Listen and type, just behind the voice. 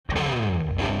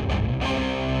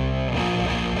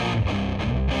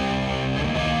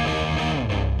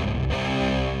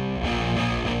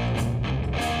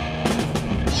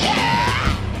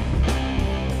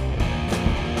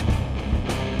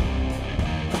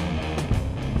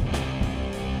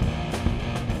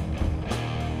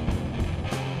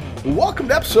Welcome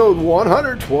to episode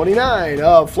 129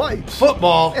 of Flights,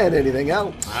 Football, and anything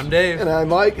else. I'm Dave. And I'm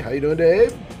Mike. How you doing,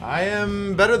 Dave? I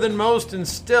am better than most and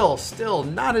still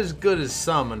not as good as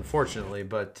some, unfortunately.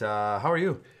 But how are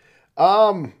you?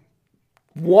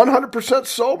 100%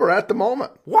 sober at the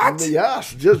moment. What?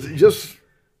 Yes, just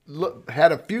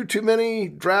had a few too many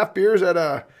draft beers at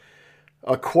a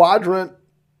quadrant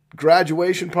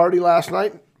graduation party last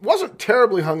night. Wasn't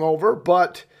terribly hungover,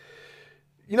 but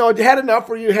you know, you had enough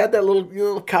where you had that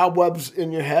little cobwebs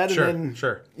in your head. Sure, and then,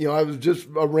 sure. You know, it was just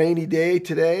a rainy day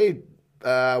today.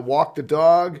 Walked the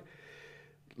dog,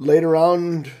 laid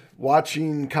around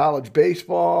watching college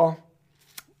baseball,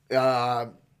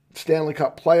 Stanley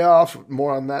Cup playoffs.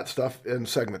 More on that stuff in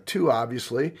segment 2,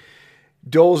 obviously.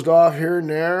 Dozed off here and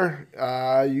there.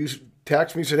 You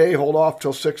text me, said, hey, hold off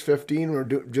till 6:15. We're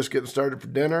just getting started for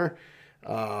dinner.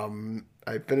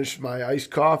 I finished my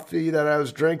iced coffee that I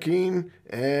was drinking,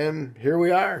 and here we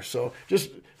are. So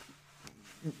just,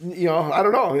 you know, I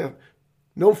don't know.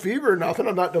 No fever, nothing.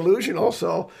 I'm not delusional.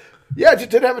 So, yeah,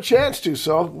 just didn't have a chance to.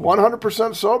 So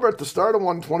 100% sober at the start of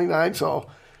 129. So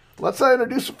let's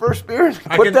introduce the first beer and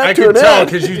put that to an end. I can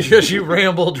tell because you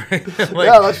rambled.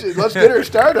 Yeah, let's get her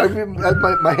started. I mean,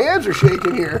 my hands are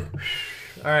shaking here.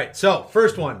 All right, so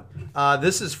first one.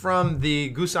 This is from the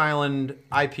Goose Island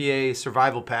IPA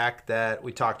Survival Pack that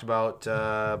we talked about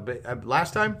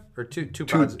last time, or two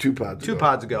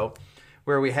pods ago,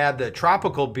 where we had the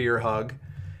tropical beer hug,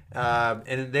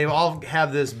 and they all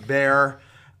have this bear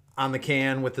on the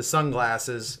can with the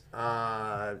sunglasses,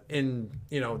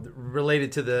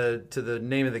 related to the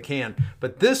name of the can.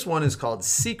 But this one is called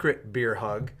Secret Beer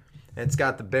Hug, and it's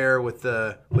got the bear with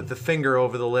the finger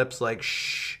over the lips, like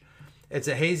shh. It's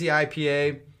a hazy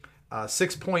IPA,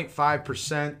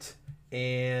 6.5%,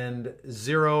 and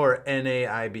 0 or NA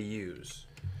IBUs.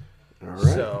 All right.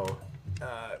 So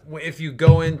if you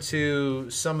go into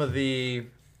some of the,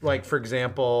 like, for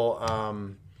example,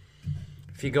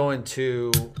 if you go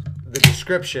into the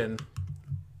description,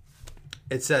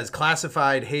 it says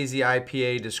classified hazy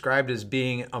IPA described as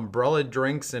being umbrella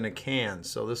drinks in a can.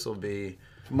 So this will be...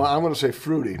 I'm going to say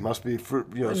fruity. Must be fruit.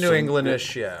 You know, New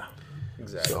Englandish, yeah.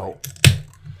 Exactly. So,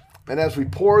 and as we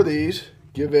pour these,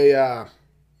 give a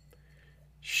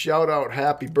shout out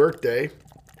happy birthday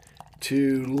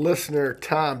to listener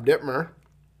Tom Dittmer.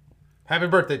 Happy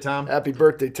birthday, Tom. Happy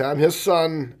birthday, Tom. His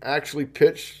son actually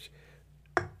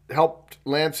helped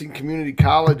Lansing Community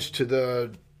College to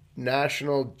the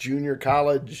National Junior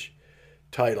College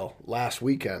title last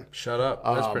weekend. Shut up.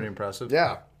 That's pretty impressive.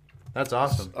 Yeah. That's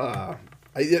awesome. Tom,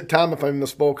 if I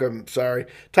misspoke, I'm sorry.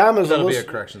 Tom is That'll be a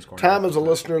corrections corner. Tom is a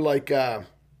listener like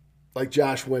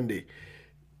Josh Wendy.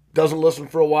 Doesn't listen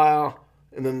for a while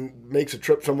and then makes a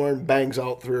trip somewhere and bangs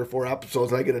out 3 or 4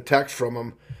 episodes. And I get a text from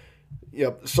him.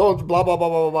 Yep. So blah blah blah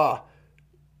blah blah blah.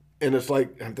 And it's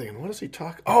like I'm thinking, what does he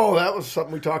talk? Oh, that was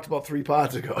something we talked about 3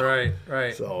 pods ago.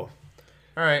 Right. So,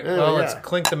 all right. Well, let's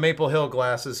clink the Maple Hill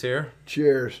glasses here.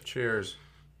 Cheers.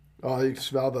 Oh, you can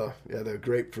smell the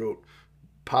grapefruit.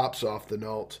 Pops off the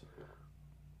notes.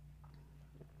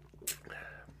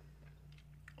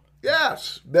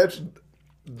 Yes, that's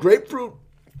grapefruit.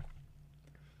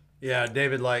 Yeah,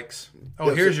 David likes. Oh,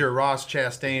 Yes, here's your Ross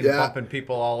Chastain bumping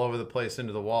people all over the place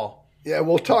into the wall. Yeah,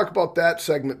 we'll talk about that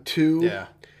segment 2. Yeah.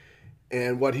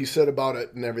 And what he said about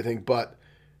it and everything. But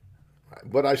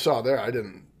what I saw there, I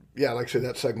didn't. Yeah, like I said,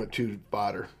 that segment 2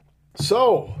 fodder.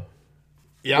 So,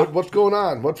 yeah, what's going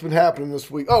on? What's been happening this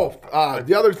week? Oh,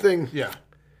 the other thing. Yeah.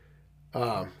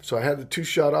 So I had the 2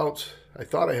 shout-outs. I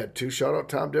thought I had 2. Shout-out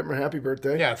Tom Dittmer, happy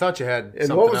birthday. Yeah, I thought you had and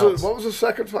something else. What was the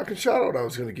second fucking shout-out I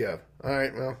was going to give? All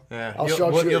right, well. Yeah,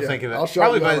 You'll think of it.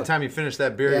 Probably by the time you finish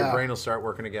that beer, your brain will start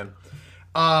working again.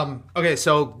 Okay,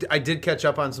 so I did catch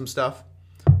up on some stuff.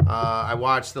 I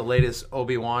watched the latest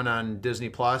Obi-Wan on Disney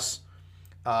Plus.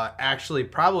 Actually,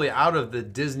 probably out of the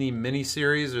Disney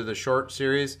miniseries or the short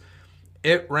series,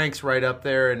 it ranks right up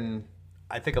there, and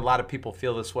I think a lot of people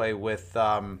feel this way with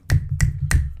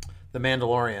The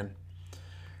Mandalorian.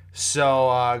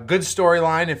 So, good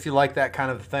storyline if you like that kind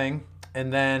of thing.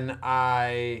 And then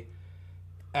I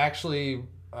actually,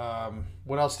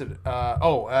 what else did,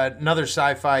 another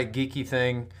sci-fi geeky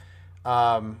thing,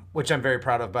 which I'm very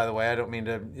proud of, by the way. I don't mean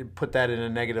to put that in a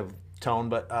negative tone,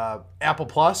 but Apple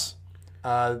Plus,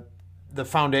 The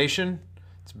Foundation,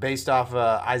 it's based off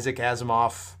Isaac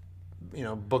Asimov,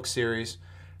 book series.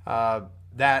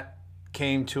 That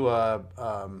came to a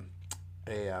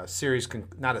series,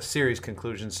 not a series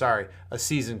conclusion. Sorry, a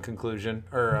season conclusion,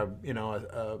 or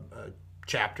a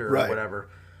chapter or whatever.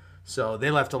 So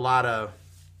they left a lot of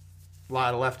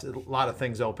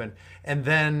things open. And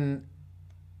then,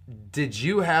 did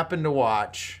you happen to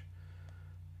watch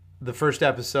the first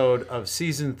episode of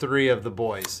season 3 of The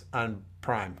Boys on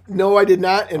Prime? No, I did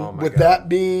not. And Oh, with God. that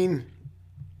being,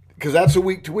 because that's a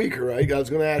week-to-weeker, right? I was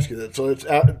going to ask you that. So it's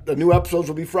out, the new episodes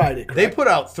will be Friday, correct? They put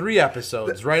out 3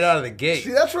 episodes right out of the gate.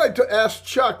 See, that's what I asked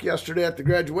Chuck yesterday at the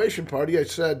graduation party. I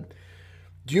said,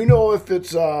 do you know if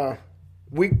it's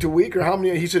week-to-week or how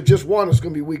many? He said, just one is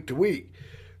going to be week-to-week.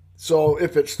 So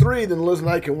if it's 3, then Liz and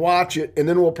I can watch it, and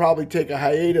then we'll probably take a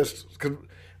hiatus. Because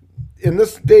in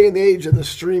this day and age of the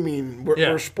streaming,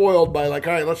 we're spoiled by like,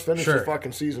 all right, let's finish the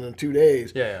fucking season in 2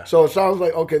 days. Yeah. So it sounds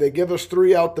like, okay, they give us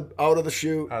 3 out of the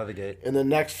chute. Out of the gate. And then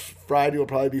next Friday will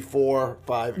probably be 4,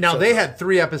 5. Now, 6. they had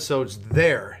 3 episodes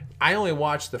there. I only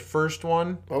watched the first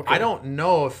one. Okay. I don't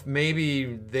know if maybe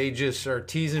they just are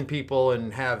teasing people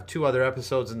and have 2 other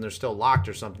episodes and they're still locked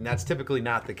or something. That's typically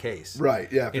not the case.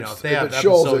 Right, yeah. If they have it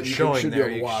shows episodes it, you showing should be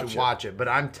there, able to you should watch it. But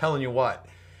I'm telling you what,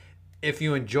 if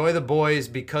you enjoy The Boys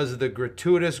because of the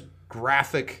gratuitous,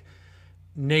 graphic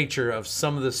nature of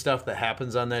some of the stuff that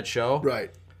happens on that show,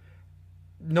 Right.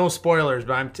 no spoilers,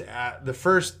 but the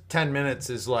first 10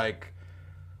 minutes is like,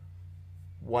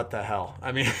 what the hell?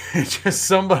 I mean, just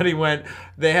somebody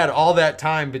they had all that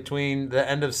time between the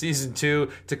end of season 2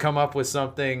 to come up with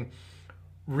something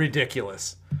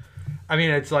ridiculous. I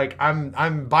mean, it's like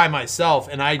I'm by myself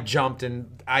and I jumped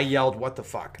and I yelled, "What the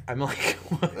fuck?" I'm like,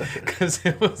 because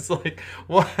it was like,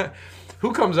 what?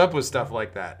 Who comes up with stuff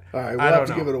like that? All right, I we'll have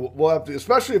to don't give know. it we'll have to,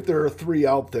 especially if there are 3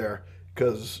 out there,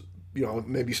 because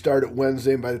maybe start at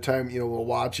Wednesday, and by the time we'll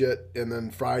watch it, and then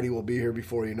Friday will be here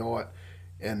before you know it,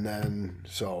 and then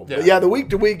but the week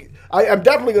to week, I'm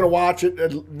definitely going to watch it. I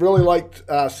really liked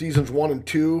seasons 1 and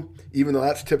 2, even though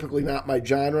that's typically not my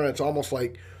genre. It's almost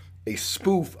like a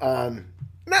spoof on,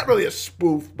 not really a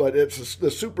spoof, but it's the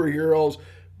superheroes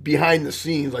behind the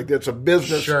scenes, like it's a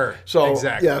business. Sure. So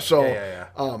exactly. yeah. So Yeah.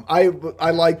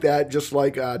 I like that, just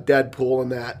like Deadpool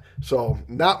and that. So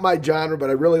not my genre,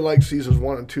 but I really like seasons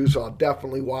 1 and 2, so I'll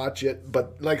definitely watch it.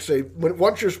 But like I say,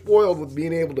 once you're spoiled with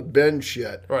being able to binge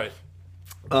shit. Right.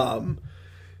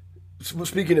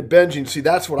 Speaking of binging, see,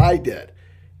 that's what I did.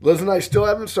 Liz and I still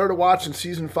haven't started watching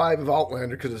season 5 of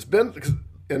Outlander because it's been,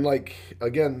 and like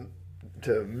again,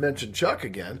 to mention Chuck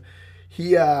again,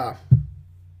 he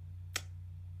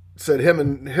said him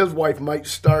and his wife might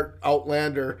start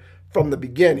Outlander from the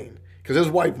beginning because his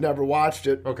wife never watched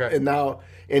it. Okay. And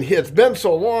it's been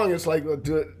so long. It's like,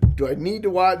 do I need to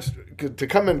watch to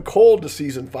come in cold to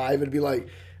season 5? It'd be like,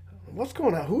 what's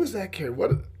going on? Who is that character?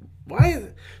 What? Why? Is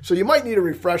it? So you might need a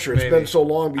refresher. It's been so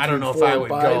long. I don't know if 4 I and would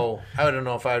 5. go. I don't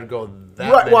know if I would go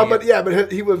that. Right. Many. Well,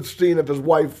 but he was seeing if his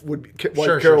wife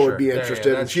Carol would be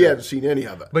interested, and she hadn't seen any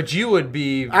of it. But you would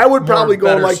be. I would probably go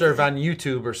better like serve on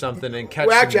YouTube or something and catch.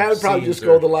 Well, actually, I would probably just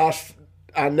go the last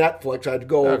on Netflix. I'd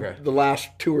go the last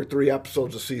 2 or 3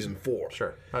 episodes of season 4.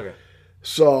 Sure. Okay.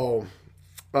 So,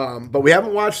 but we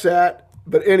haven't watched that.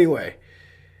 But anyway,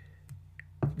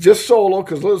 just solo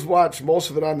because Liz watched most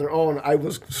of it on their own. I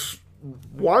was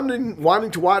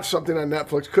wanting to watch something on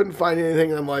Netflix, couldn't find anything,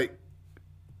 and I'm like,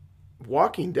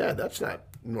 Walking Dead, that's not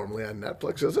normally on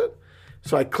Netflix, is it?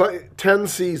 So I 10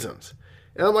 seasons.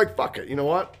 And I'm like, fuck it, you know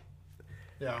what?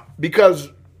 Yeah. Because,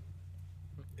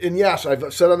 and yes,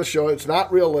 I've said on the show, it's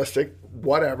not realistic,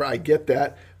 whatever, I get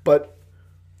that. But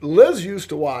Liz used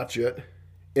to watch it,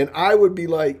 and I would be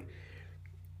like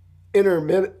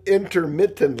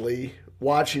intermittently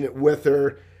watching it with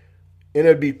her, and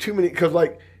it'd be too many, because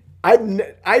like,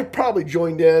 I probably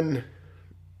joined in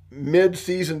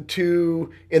mid-season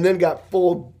 2 and then got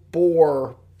full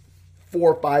bore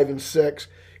 4, 5, and 6.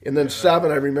 And then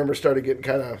 7, I remember started getting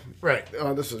kind of, right.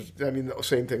 This is, the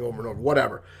same thing over and over,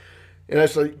 whatever. And I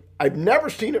said, I've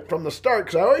never seen it from the start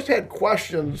because I always had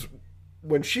questions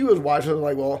when she was watching. I was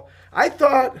like, well, I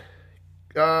thought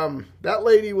that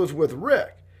lady was with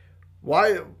Rick.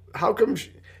 Why, how come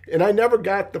and I never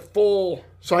got the full,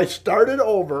 so I started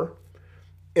over.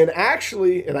 And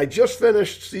actually, I just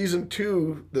finished season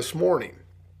 2 this morning.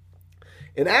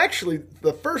 And actually,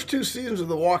 the first 2 seasons of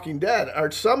The Walking Dead are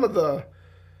some of the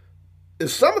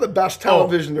best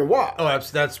television there was. Oh,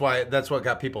 that's what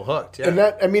got people hooked. Yeah.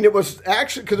 And it was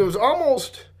actually, because it was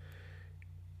almost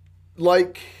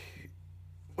like,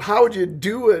 how would you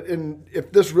do it? And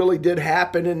if this really did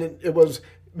happen, and it was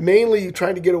mainly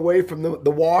trying to get away from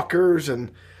the walkers,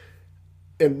 and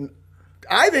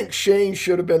I think Shane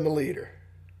should have been the leader.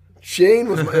 Shane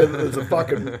was a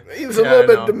fucking, he was a little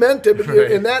bit demented, but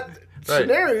right. in that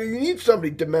scenario, you need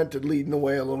somebody demented leading the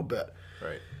way a little bit.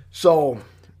 Right. So,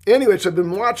 anyway, so I've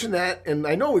been watching that, and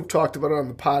I know we've talked about it on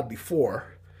the pod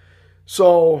before.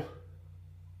 So,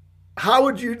 how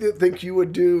would you think you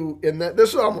would do in that? This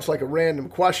is almost like a random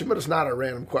question, but it's not a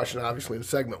random question, obviously, in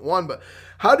segment 1. But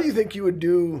how do you think you would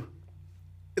do?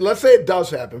 Let's say it does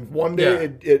happen. One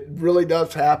day it really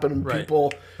does happen, and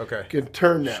people can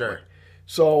turn that way.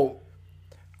 So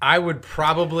I would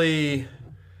probably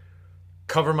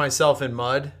cover myself in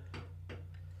mud.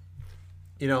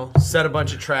 Set a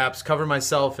bunch of traps, cover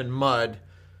myself in mud,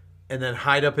 and then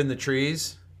hide up in the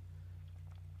trees.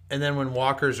 And then when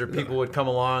walkers or people would come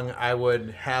along, I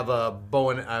would have a bow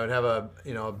and I would have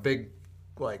a big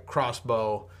like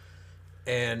crossbow,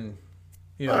 and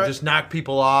just knock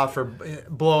people off or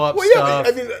blow up stuff.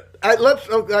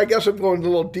 I guess I'm going a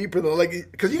little deeper though,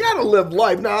 because you got to live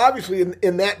life. Now, obviously,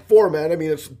 in that format,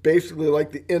 it's basically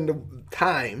like the end of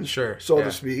time, so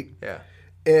to speak. Yeah.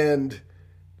 And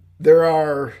there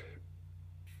are.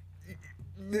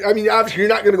 Obviously, you're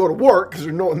not going to go to work because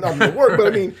there's nothing to work,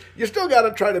 but you still got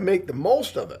to try to make the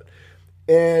most of it.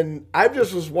 And I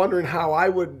just was wondering how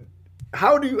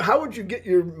would you get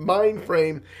your mind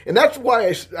frame? And that's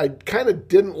why I kind of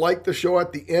didn't like the show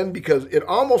at the end, because it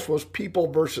almost was people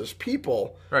versus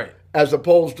people, right? As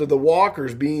opposed to the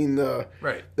walkers being the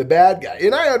bad guy.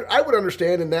 And I would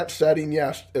understand in that setting,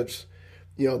 yes, it's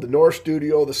the North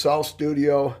Studio, the South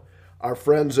Studio, our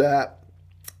friends at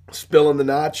Spilling the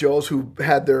Nachos, who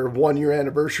had their 1-year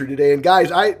anniversary today. And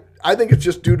guys, I think it's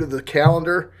just due to the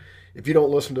calendar. If you don't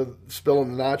listen to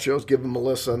Spilling the Nachos, give them a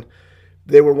listen.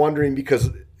 They were wondering because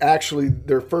actually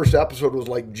their first episode was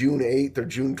like June 8th or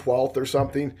June 12th or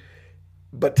something.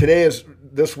 But today is,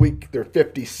 this week, their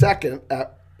 52nd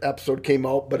episode came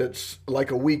out, but it's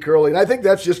like a week early. And I think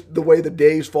that's just the way the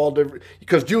days fall different,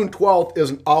 because June 12th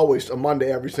isn't always a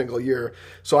Monday every single year.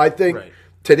 So I think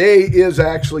today is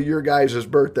actually your guys'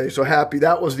 birthday. So happy.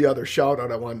 That was the other shout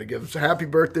out I wanted to give. So happy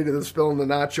birthday to the Spilling the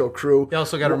Nacho crew. You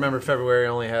also got to remember February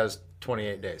only has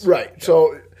 28 days. Right. Yeah.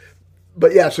 So,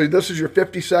 but yeah, so this is your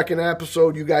 52nd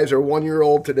episode. You guys are 1 year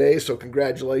old today, so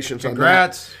congratulations on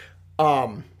that.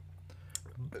 Congrats.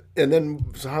 And then,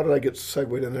 so how did I get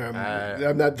segued in there?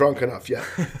 I'm not drunk enough yet.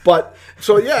 But,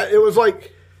 so yeah, it was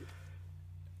like,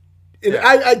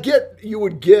 I get, you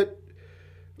would get,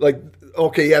 like,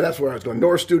 okay, yeah, that's where I was going.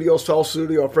 North Studio, South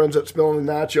Studio, our friends at Spilling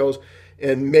the Nachos,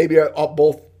 and maybe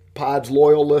both pods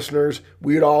loyal listeners,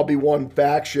 we'd all be one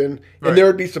faction. And there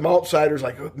would be some outsiders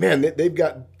like, oh, man, they've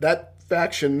got, that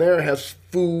faction there has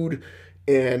food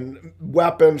and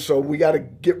weapons, so we got to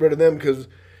get rid of them.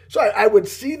 So I would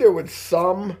see there would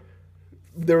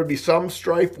be some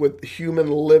strife with human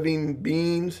living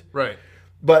beings. Right.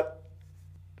 But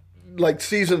like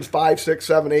seasons 5, 6,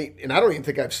 7, 8, and I don't even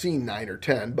think I've seen 9 or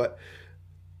 10, but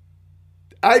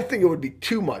I think it would be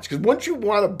too much. Because wouldn't you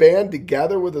want to band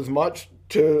together with as much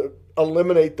to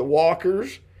eliminate the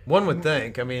walkers? One would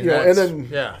think. I mean, and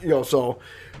then, so.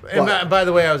 And by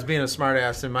the way, I was being a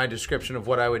smartass in my description of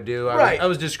what I would do. I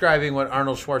was describing what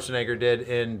Arnold Schwarzenegger did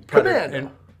in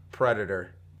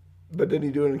Predator. But didn't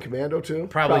he do it in Commando too?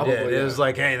 Probably did. It was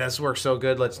like, hey, this works so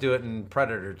good, let's do it in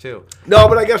Predator too. No,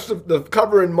 but I guess the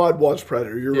cover in mud was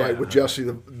Predator. You're right, with Jesse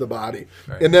the body.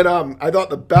 Right. And then I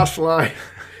thought the best line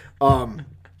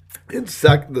in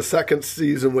the second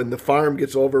season when the farm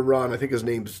gets overrun, I think his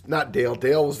name's not Dale.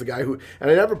 Dale was the guy who,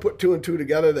 and I never put 2 and 2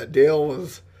 together that Dale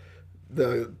was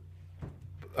the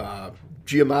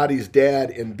Giamatti's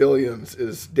dad in Billions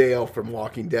is Dale from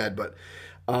Walking Dead, but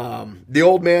the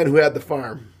old man who had the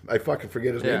farm, I fucking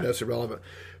forget his name, that's irrelevant,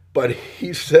 but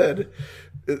he said,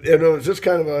 and it was just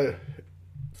kind of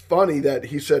funny that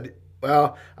he said,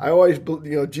 well, I always,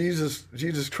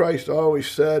 Jesus Christ always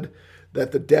said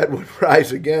that the dead would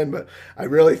rise again, but I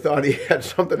really thought he had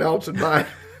something else in mind.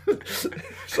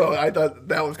 So I thought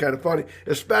that was kind of funny,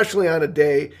 especially on a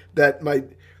day that my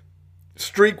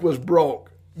streak was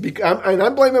broke. And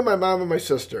I'm blaming my mom and my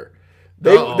sister.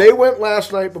 They went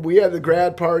last night, but we had the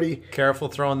grad party. Careful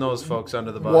throwing those folks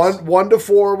under the bus. 1 to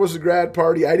 4 was the grad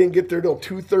party. I didn't get there till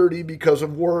 2:30 because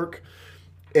of work,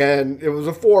 and it was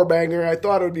a 4-banger. I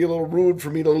thought it would be a little rude for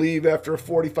me to leave after a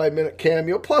 45-minute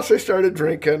cameo. Plus, I started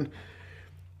drinking,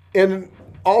 and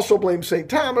also blame St.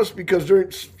 Thomas because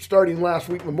starting last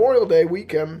week, Memorial Day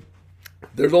weekend,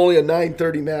 there's only a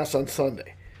 9:30 mass on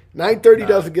Sunday. 9:30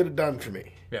 doesn't get it done for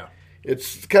me. Yeah.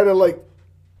 It's kind of like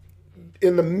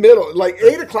in the middle, like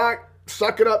 8 o'clock,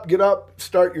 suck it up, get up,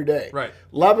 start your day. Right.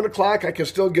 11 o'clock, I can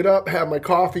still get up, have my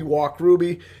coffee, walk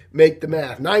Ruby, make the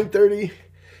math. 9:30,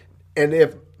 and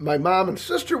if my mom and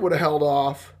sister would have held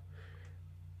off,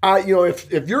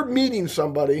 if you're meeting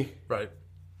somebody, right,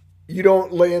 you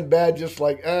don't lay in bed just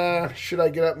like, should I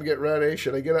get up and get ready?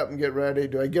 Should I get up and get ready?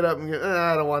 Do I get up and get,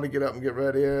 I don't want to get up and get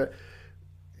ready.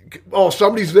 Oh,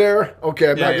 somebody's there? Okay,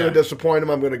 I'm not going to disappoint them.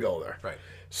 I'm going to go there. Right.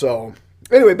 So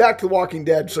anyway, back to The Walking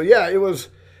Dead. So yeah, it was.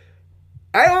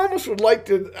 I almost would like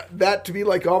that to be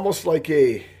like almost like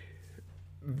a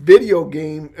video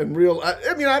game and real.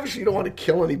 I mean, obviously you don't want to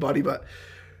kill anybody, but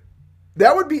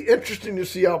that would be interesting to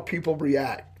see how people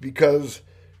react because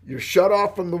you're shut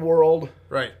off from the world,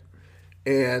 right?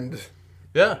 And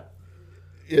yeah,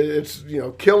 it's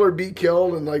kill or be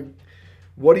killed, and like,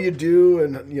 what do you do?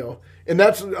 And and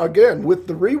that's again with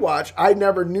the rewatch. I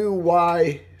never knew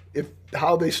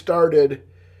how they started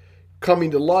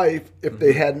coming to life if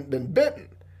they hadn't been bitten,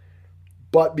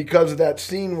 but because of that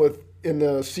scene in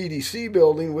the CDC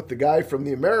building with the guy from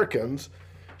the Americans,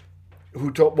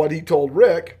 who told what he told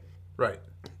Rick, right.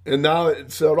 And now,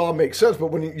 so it all makes sense. But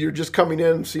when you're just coming in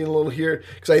and seeing a little here,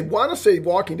 because I want to say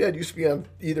Walking Dead used to be on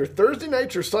either Thursday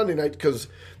nights or Sunday night. Because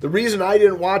the reason I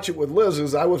didn't watch it with Liz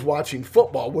is I was watching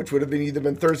football, which would have either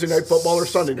been Thursday night football or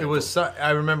Sunday night. It was. I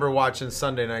remember watching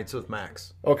Sunday nights with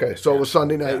Max. Okay, so it was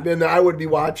Sunday night. Then I would be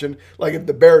watching, like if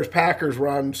the Bears Packers were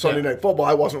on Sunday night football,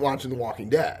 I wasn't watching The Walking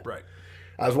Dead. Right.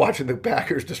 I was watching the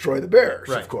Packers destroy the Bears,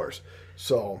 right. Of course.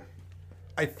 So,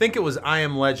 I think it was I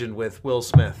Am Legend with Will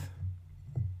Smith.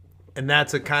 And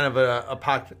that's a kind of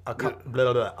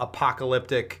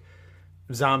apocalyptic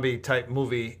zombie type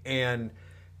movie. And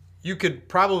you could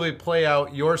probably play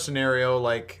out your scenario,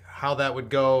 like how that would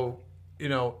go.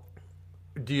 Do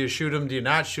you shoot him? Do you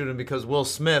not shoot him? Because Will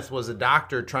Smith was a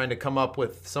doctor trying to come up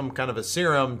with some kind of a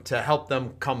serum to help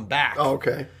them come back. Oh,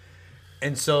 okay.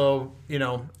 And so,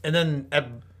 and then,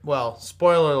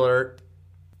 spoiler alert.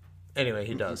 Anyway,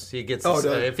 he does. He gets.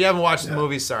 If you haven't watched the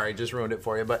movie, sorry, just ruined it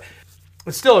for you. But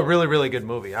it's still a really, really good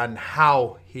movie on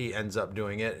how he ends up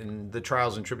doing it and the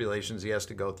trials and tribulations he has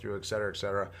to go through, et cetera, et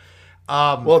cetera.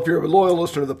 Well, if you're a loyal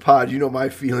listener to the pod, you know my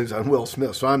feelings on Will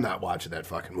Smith, so I'm not watching that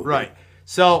fucking movie. Right.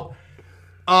 So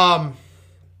anyway,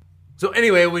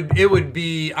 it would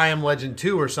be I Am Legend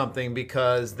 2 or something,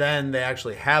 because then they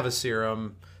actually have a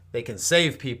serum. They can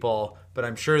save people, but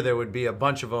I'm sure there would be a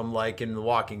bunch of them like in The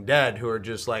Walking Dead who are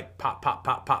just like pop, pop,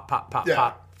 pop, pop, pop, pop,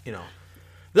 pop.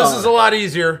 This is a lot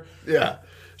easier. Yeah.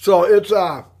 So it's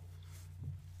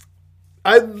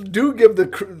I do give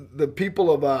the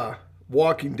people of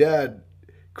Walking Dead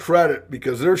credit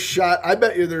because their shot. I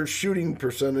bet you their shooting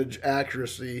percentage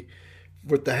accuracy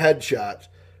with the headshots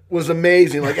was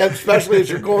amazing. Like especially as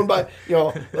you're going by,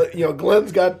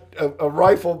 Glenn's got a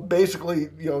rifle basically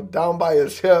down by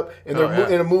his hip, and they're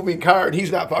in a moving car, and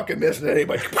he's not fucking missing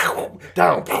anybody.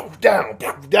 Down, down,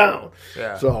 down.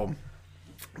 Yeah. So.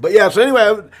 But yeah, so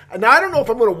anyway, now I don't know if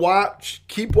I'm going to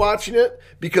keep watching it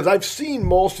because I've seen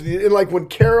most of the, and like when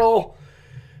Carol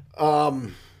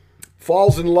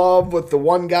falls in love with the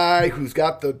one guy who's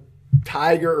got the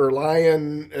tiger or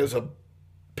lion as a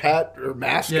pet or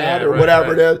mascot or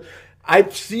whatever it is,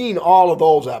 I've seen all of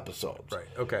those episodes. Right.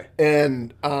 Okay.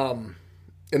 And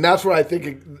that's what I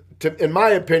think. In my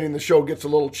opinion, the show gets a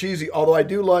little cheesy. Although I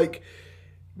do like,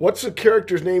 what's the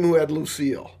character's name who had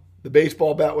Lucille? The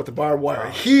baseball bat with the barbed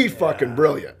wire. He's fucking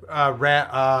brilliant.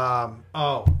 The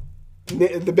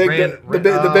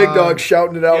big dog's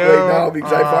shouting it out right now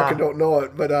because I fucking don't know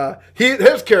it. But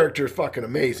his character is fucking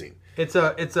amazing. It's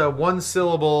a one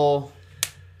syllable.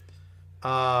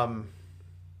 Yeah,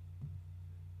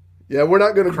 we're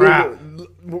not going to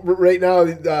right now.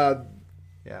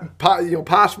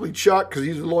 Possibly Chuck because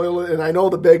he's loyal, and I know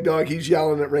the big dog. He's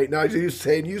yelling it right now. He's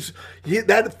saying,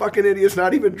 "That fucking idiot's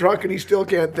not even drunk, and he still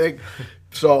can't think."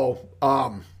 So,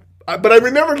 but I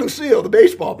remember Lucille, the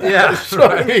baseball bat. Yeah, so,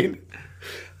 right.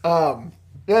 I mean,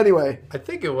 anyway, I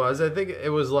think it was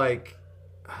like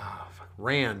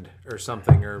Rand or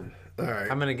something. Or all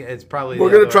right, It's probably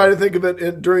we're gonna try to think of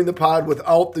it during the pod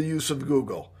without the use of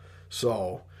Google.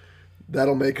 So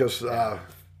that'll make us.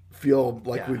 Feel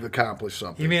like we've accomplished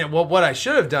something. You mean what I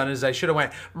should have done is I should have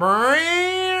went,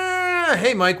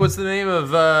 hey Mike, what's the name of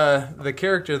the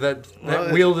character that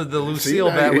wielded the Lucille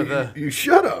bat with the... You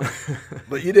should have,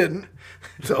 but you didn't.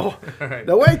 So, right.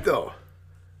 Now wait though.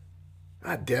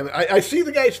 God damn it. I see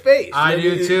the guy's face. I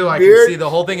do too. I can see the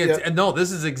whole thing. No,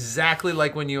 this is exactly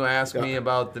like when you asked me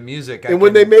about the music.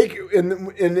 When they make,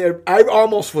 and I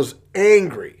almost was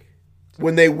angry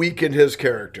when they weakened his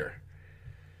character.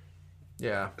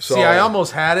 Yeah. So, see, I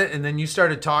almost had it, and then you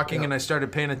started talking, and I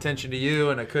started paying attention to you,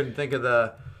 and I couldn't think of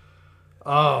the...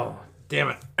 Oh, damn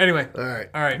it. Anyway. All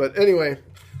right. But anyway.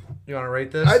 You want to rate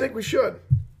this? I think we should.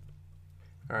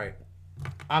 All right.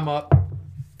 I'm up.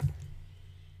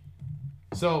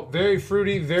 So, very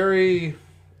fruity, very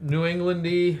New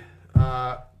England-y.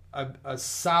 A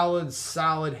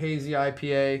solid hazy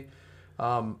IPA.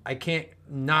 I can't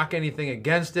knock anything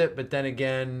against it, but then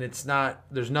again, it's not...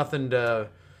 There's nothing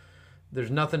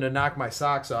to knock my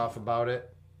socks off about it.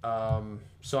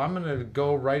 So I'm going to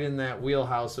go right in that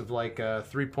wheelhouse of like a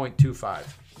 3.25.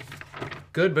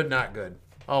 Good, but not good.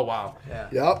 Oh, wow. Yeah.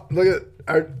 Yep. Look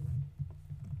at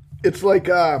it's like,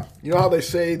 you know how they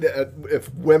say that if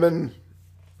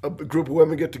a group of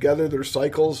women get together, their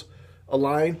cycles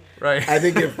align. Right. I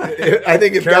think if Careful. I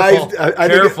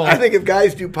think if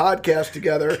guys do podcasts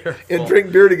together and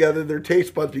drink beer together, their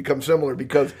taste buds become similar,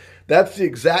 because that's the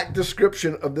exact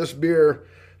description of this beer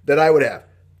that I would have.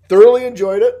 Thoroughly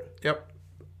enjoyed it. Yep.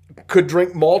 Could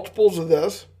drink multiples of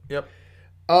this. Yep.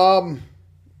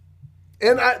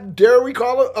 And dare we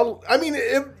call it? I mean,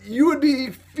 you would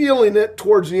be feeling it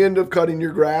towards the end of cutting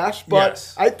your grass, but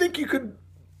Yes. I think you could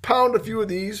pound a few of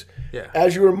these Yeah.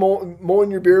 as you were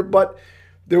mowing your beer. But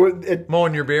there was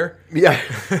Mowing your beer? yeah,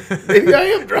 maybe I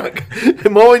am drunk.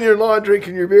 Mowing your lawn,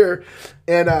 drinking your beer,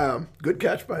 and good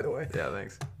catch, by the way. Yeah,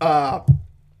 thanks.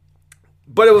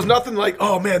 But it was nothing like,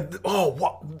 oh man,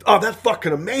 that's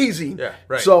fucking amazing. Yeah,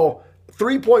 right. So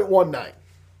 3.19.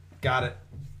 Got it.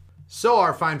 So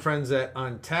our fine friends at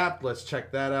Untapped, let's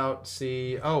check that out.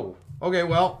 See, oh, okay,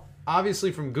 well,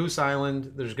 obviously from Goose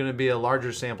Island, there's going to be a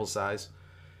larger sample size.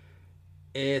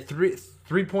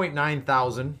 3.9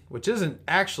 thousand, which isn't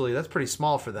actually, that's pretty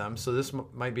small for them. So this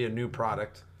might be a new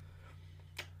product.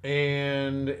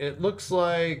 And it looks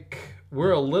like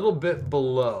we're a little bit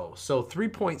below. So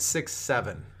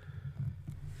 3.67.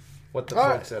 What the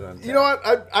folks said on Untapped. You know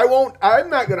what? I won't. I'm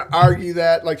not going to argue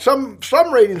that. Like some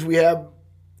ratings we have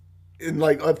in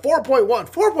like 4.1.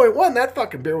 4.1. That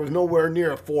fucking beer was nowhere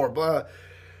near a 4. But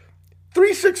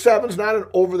 3.67 is not an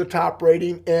over the top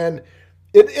rating, and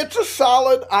it's a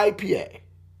solid IPA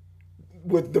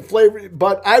with the flavor.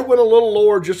 But I went a little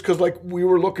lower just because like we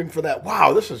were looking for that.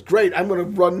 Wow, this is great. I'm going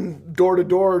to run door to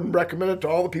door and recommend it to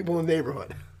all the people in the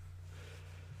neighborhood.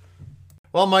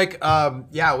 Well, Mike,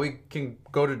 yeah, we can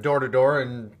go to door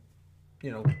and,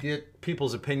 get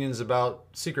people's opinions about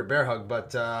Secret Bear Hug,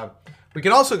 but we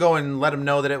can also go and let them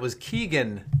know that it was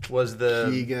Keegan was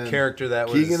the character that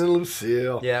was... Keegan and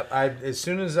Lucille. Yeah, as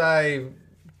soon as I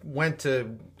went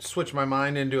to switch my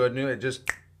mind into a new,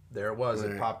 there it was.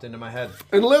 Right. It popped into my head.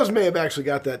 And Liz may have actually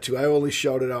got that too. I only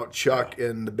shouted out Chuck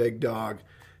and the big dog.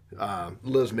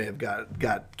 Liz may have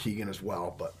got Keegan as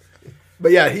well, But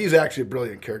yeah, he's actually a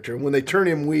brilliant character. And when they turn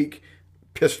him weak,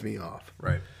 pissed me off.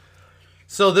 Right.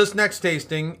 So this next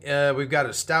tasting, we've got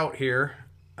a stout here,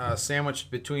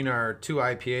 sandwiched between our two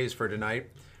IPAs for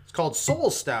tonight. It's called Soul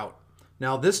Stout.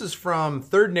 Now this is from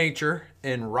Third Nature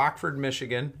in Rockford,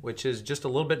 Michigan, which is just a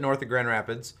little bit north of Grand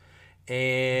Rapids.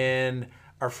 And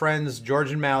our friends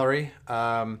George and Mallory,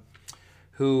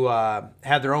 who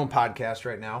have their own podcast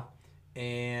right now.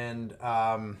 And...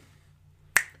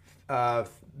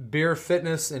 Beer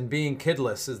Fitness and Being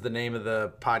Kidless is the name of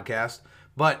the podcast.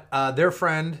 But their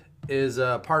friend is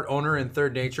a part owner in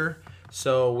Third Nature.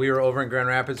 So we were over in Grand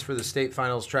Rapids for the state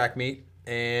finals track meet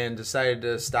and decided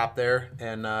to stop there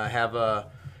and have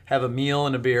a meal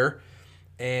and a beer.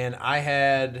 And I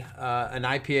had an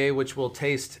IPA, which we'll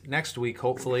taste next week,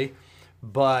 hopefully.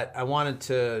 But I wanted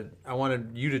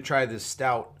you to try this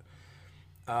stout.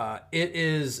 It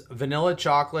is vanilla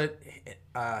chocolate,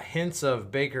 hints of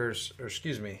vanilla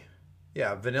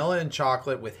and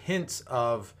chocolate with hints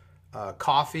of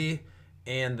coffee,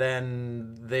 and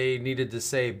then they needed to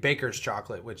say baker's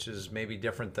chocolate, which is maybe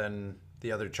different than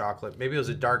the other chocolate. Maybe it was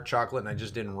a dark chocolate and I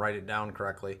just didn't write it down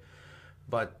correctly.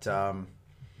 But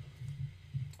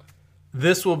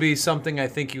this will be something I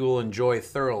think you will enjoy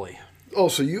thoroughly. Oh,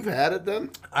 so you've had it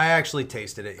then? I actually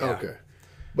tasted it, yeah. Okay.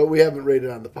 But we haven't rated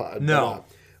on the pod. No.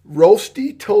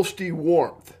 Roasty, toasty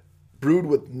warmth. Brewed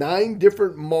with 9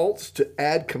 different malts to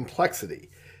add complexity.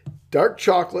 Dark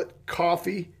chocolate,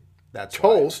 coffee,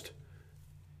 toast,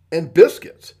 and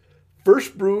biscuits.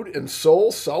 First brewed in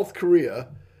Seoul, South Korea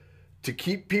to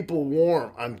keep people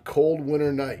warm on cold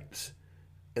winter nights.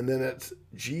 And then it's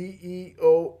Geonbae.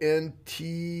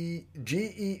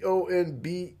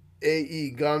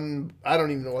 Gun. I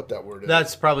don't even know what that word is.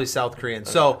 That's probably South Korean.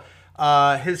 So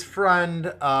his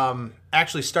friend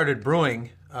actually started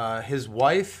brewing. His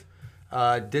wife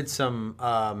did some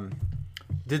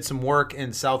work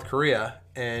in South Korea,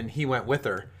 and he went with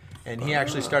her. And he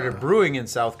actually started brewing in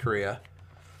South Korea,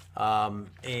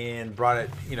 and brought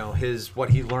it, what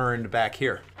he learned back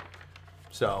here.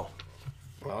 So.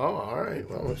 Oh, all right.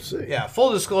 Well, let's see. Yeah.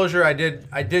 Full disclosure, I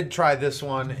did try this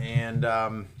one, and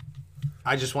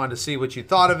I just wanted to see what you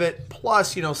thought of it.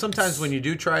 Plus, sometimes when you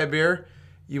do try a beer,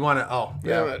 you want to. Oh,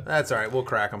 yeah. That's all right. We'll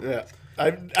crack them. Yeah.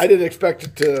 I didn't expect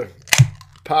it to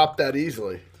pop that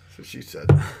easily. That's what she said.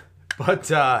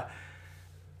 But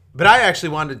I actually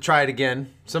wanted to try it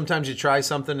again. Sometimes you try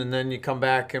something and then you come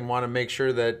back and want to make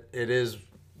sure that it is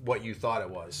what you thought it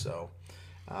was. So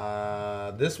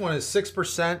this one is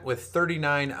 6% with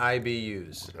 39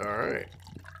 IBUs. All right.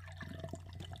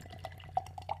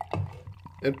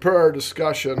 And per our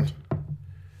discussion,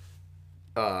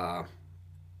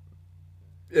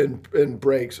 in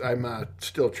breaks, I'm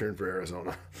still cheering for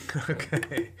Arizona.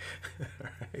 Okay. All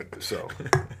right. So,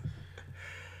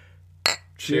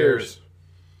 Cheers.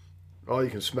 Oh, you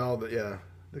can smell the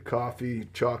coffee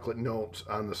chocolate notes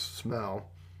on the smell.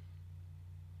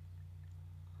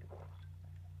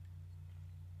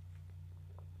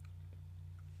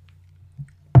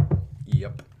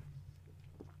 Yep.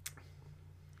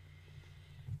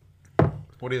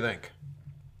 What do you think?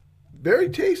 Very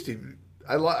tasty.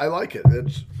 I like it.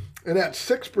 It's and at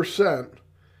 6%,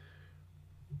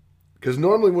 because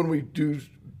normally when we do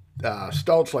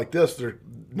stouts like this, they're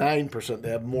 9%. They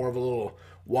have more of a little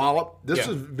wallop. This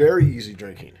is very easy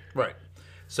drinking. Right.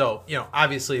 So,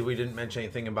 obviously we didn't mention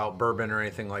anything about bourbon or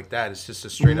anything like that. It's just a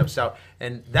straight up stout.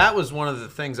 And that was one of the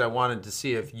things I wanted to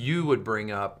see if you would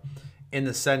bring up, in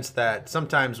the sense that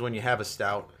sometimes when you have a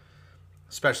stout,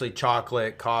 especially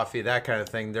chocolate, coffee, that kind of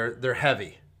thing, they're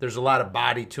heavy. There's a lot of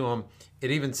body to them. It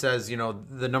even says,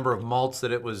 the number of malts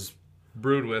that it was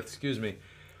brewed with, excuse me.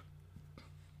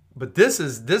 But this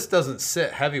doesn't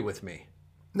sit heavy with me.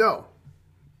 No,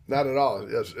 not at all.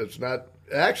 It's not.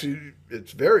 Actually,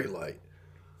 it's very light.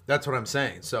 That's what I'm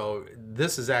saying. So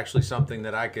this is actually something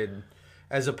that I could,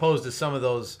 as opposed to some of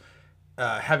those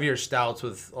heavier stouts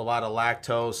with a lot of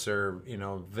lactose or,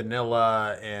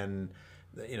 vanilla and,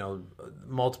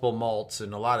 multiple malts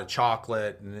and a lot of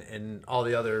chocolate and all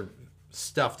the other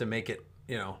stuff to make it,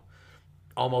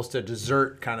 almost a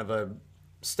dessert kind of a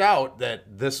stout,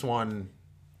 that this one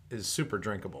is super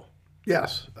drinkable.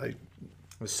 Yes.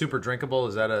 Super drinkable,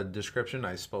 is that a description?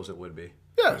 I suppose it would be.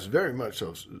 Yeah, it's very much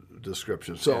so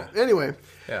description. So anyway,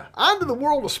 on to the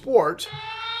world of sports.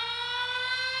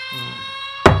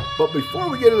 But before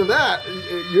we get into that,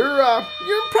 your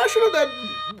impression of that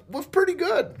was pretty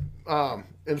good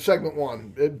in segment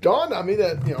one. It dawned on me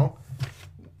that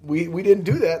we didn't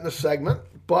do that in the segment,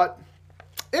 but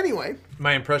anyway.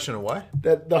 My impression of what?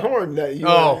 That the horn that you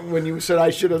when you said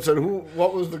I should have said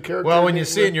what was the character? Well, when you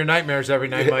see it in your nightmares every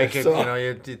night, Mike, you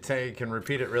can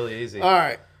repeat it really easy. All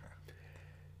right.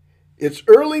 It's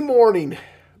early morning.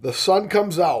 The sun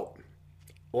comes out.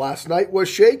 Last night was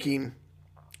shaking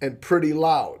and pretty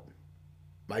loud.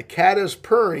 My cat is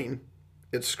purring.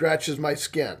 It scratches my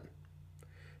skin.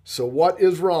 So what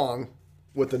is wrong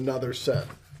with another scent?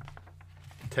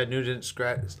 Ted Nugent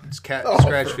scratch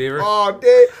fever. Oh,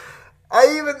 Dave.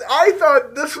 I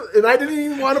thought this, and I didn't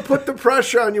even want to put the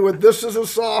pressure on you with this is a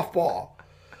softball.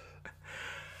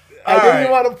 I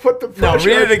didn't want to put the pressure.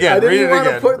 No, read it again. I didn't want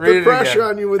to put the pressure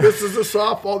on you with this is a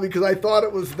softball because I thought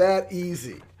it was that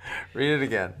easy. Read it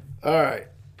again. All right.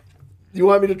 You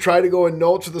want me to try to go in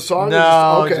notes of the song?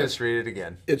 No, just read it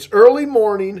again. It's early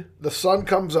morning. The sun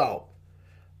comes out.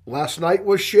 Last night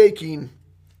was shaking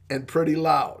and pretty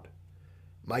loud.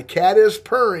 My cat is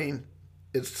purring.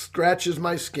 It scratches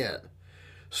my skin.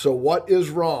 So what is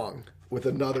wrong with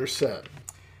another scent?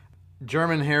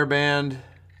 German hair band.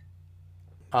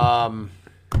 Yeah,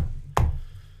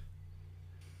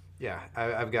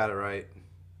 I've got it right.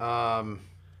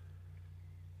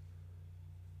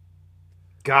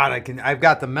 God, I've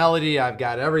got the melody, I've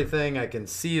got everything, I can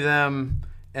see them,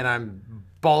 and I'm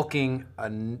balking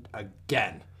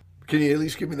again. Can you at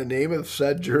least give me the name of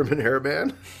said German hair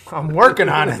band? I'm working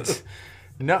on it.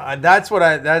 No, that's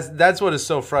what is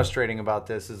so frustrating about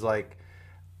this is like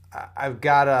I've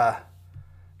got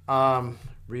a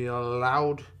real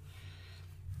loud.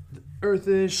 The earth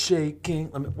is shaking.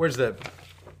 Where's the?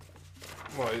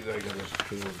 Well, I got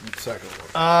the second one.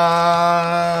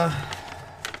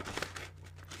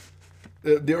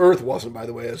 The earth wasn't, by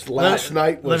the way. It's last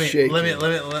night was shaking. Let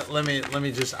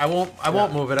me just. I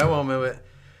won't move it.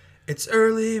 It's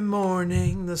early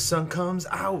morning. The sun comes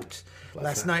out.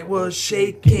 Last night was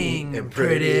shaking and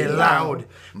pretty loud.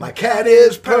 My cat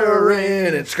is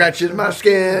purring. It scratches my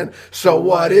skin. So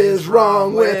what is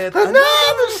wrong with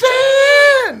another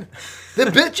sin? The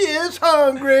bitch is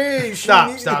hungry.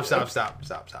 Stop. That's the next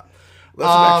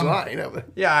line.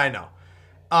 Yeah, I know.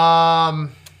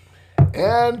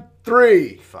 And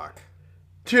 3,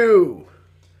 2,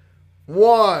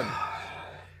 1.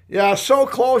 Yeah, so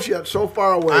close yet so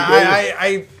far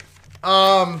away.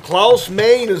 Klaus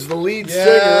Meine is the lead singer.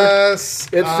 Yes.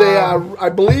 It's I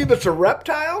believe it's a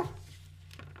reptile.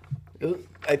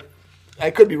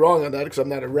 I could be wrong on that because I'm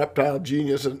not a reptile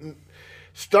genius. It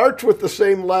starts with the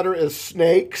same letter as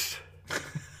snakes.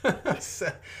 I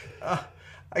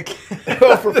can't.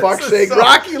 Oh, for fuck's sake.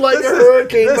 Rocky Like a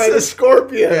Hurricane by the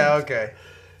Scorpions. Yeah, okay.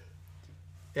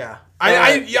 Yeah. I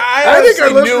I think our honestly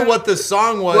knew listeners- what the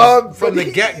song was from the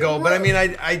get-go, but I mean,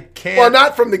 I can't. Well,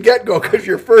 not from the get-go, because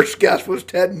your first guess was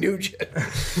Ted Nugent.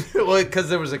 Well, because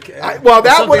there was a Well,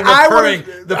 that something would I purring,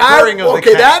 would the purring of the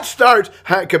okay. cat. That starts.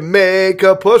 I can make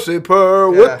a pussy purr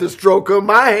with the stroke of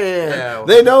my hand. Yeah.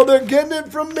 They know they're getting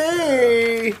it from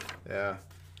me. Yeah.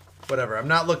 Whatever. I'm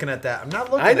not looking at that. I'm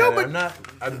not looking I know, at but- it. I'm not.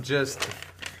 I'm just.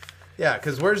 Yeah,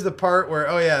 because where's the part where,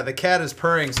 oh, yeah, the cat is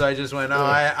purring, so I just went,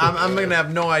 I'm going to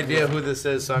have no idea who this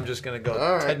is, so I'm just going to go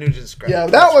All right. Ted Nugent scratch. Yeah,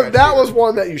 Cat that Scratch was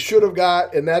one that you should have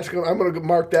got, and I'm going to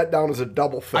mark that down as a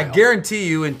double fail. I guarantee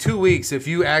you, in 2 weeks, if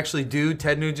you actually do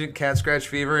Ted Nugent Cat Scratch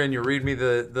Fever and you read me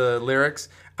the lyrics,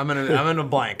 I'm gonna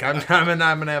blank. I'm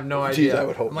gonna have no idea. Jeez, I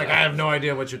would hope I'm like, not. I have no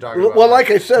idea what you're talking about. Well,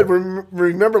 like I said,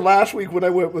 remember last week when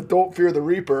I went with "Don't Fear the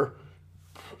Reaper"?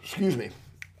 Excuse me.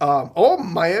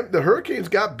 Miami, the Hurricanes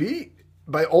got beat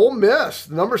by Ole Miss,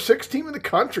 the number 6 team in the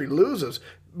country, loses.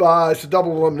 It's a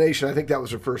double elimination. I think that was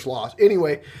their first loss.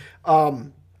 Anyway,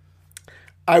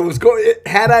 I was going.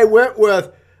 Had I went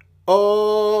with,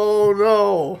 oh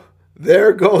no,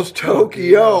 there goes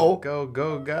Tokyo. Go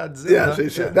Godzilla. Yes, he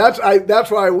said. That's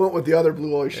why I went with the other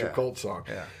Blue Oyster Cult song.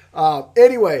 Yeah.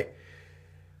 Anyway,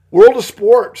 world of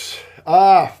sports,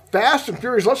 Fast and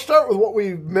Furious. Let's start with what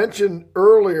we mentioned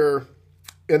earlier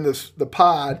in the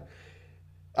pod.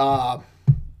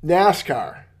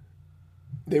 NASCAR.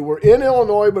 They were in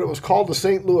Illinois, but it was called the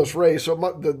St. Louis race. So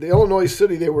the Illinois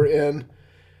city they were in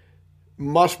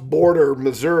must border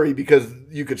Missouri because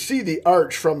you could see the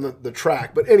arch from the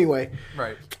track. But anyway,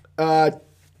 Right.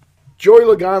 Joey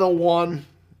Logano won,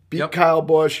 beat Yep. Kyle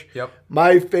Busch. Yep.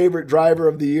 My favorite driver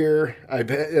of the year. I've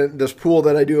had this pool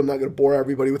that I do. I'm not going to bore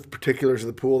everybody with the particulars of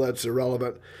the pool. That's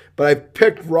irrelevant. But I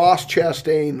picked Ross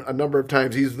Chastain a number of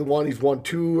times. He's the one. He's won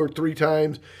 2 or 3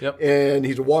 times. Yep. And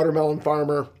he's a watermelon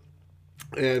farmer.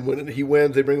 And when he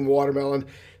wins, they bring him watermelon.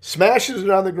 Smashes it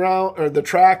on the ground or the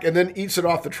track, and then eats it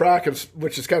off the track,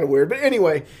 which is kind of weird. But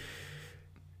anyway,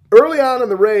 early on in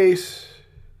the race,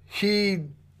 he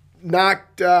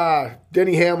knocked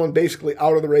Denny Hamlin basically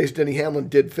out of the race. Denny Hamlin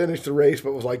did finish the race,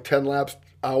 but was like 10 laps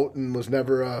out and was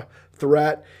never a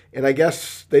threat. And I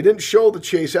guess they didn't show the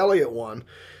Chase Elliott one.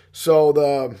 So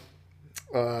the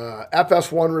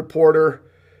FS1 reporter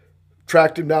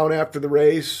tracked him down after the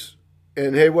race.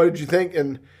 And, hey, what did you think?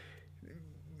 And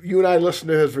you and I listened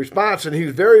to his response, and he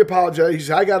was very apologetic. He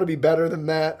said, I got to be better than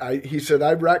that. He said,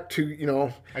 I wrecked too,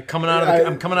 I'm coming out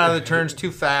of the turns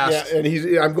too fast. Yeah,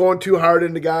 and I'm going too hard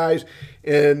into guys,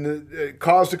 and it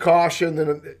caused a caution.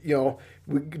 Then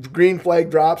green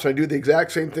flag drops. I do the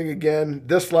exact same thing again.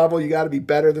 This level, you got to be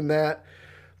better than that.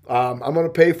 I'm going to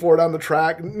pay for it on the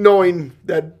track, knowing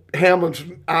that Hamlin's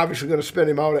obviously going to spin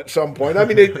him out at some point. I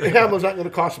mean, Hamlin's not going to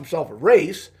cost himself a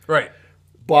race, Right.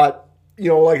 but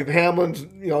like if Hamlin's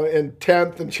in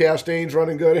 10th and Chastain's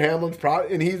running good, Hamlin's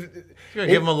probably and he's. You're going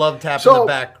to give him a love tap in So, the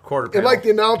back quarter panel. And like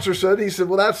the announcer said, he said,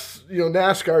 well, that's,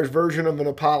 NASCAR's version of an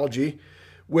apology,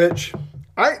 which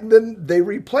then they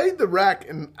replayed the wreck.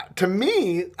 And to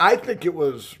me, I think it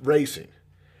was racing.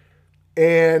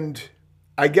 And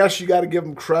I guess you got to give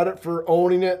them credit for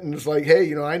owning it. And it's like,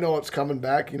 hey, I know it's coming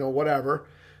back, whatever.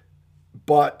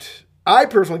 But I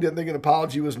personally didn't think an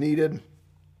apology was needed.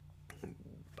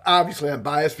 Obviously, I'm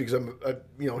biased because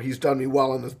he's done me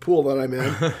well in this pool that I'm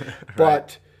in. Right.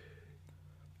 But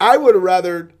I would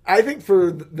have I think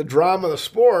for the drama of the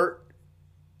sport,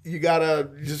 you got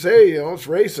to just say, it's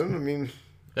racing. I mean,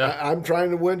 Yeah. I'm trying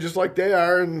to win just like they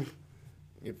are. And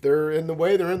if they're in the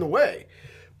way, they're in the way.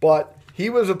 But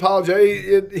he was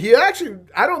apologizing. He actually,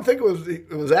 I don't think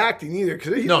it was acting either.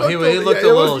 Cause he looked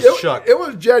a little shook. It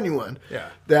was genuine. Yeah.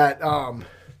 That,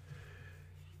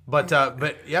 But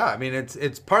yeah, I mean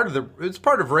it's part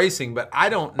of racing, but I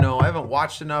don't know. I haven't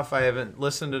watched enough. I haven't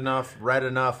listened enough, read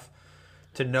enough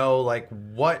to know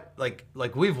what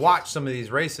we've watched some of these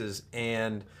races,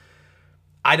 and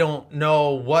I don't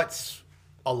know what's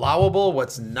allowable,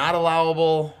 what's not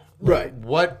allowable. Right.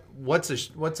 What's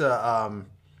an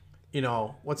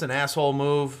asshole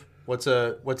move? What's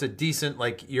a decent,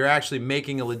 you're actually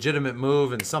making a legitimate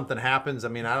move and something happens? I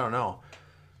mean, I don't know.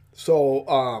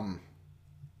 So,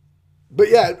 but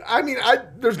yeah, I mean,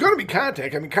 there's going to be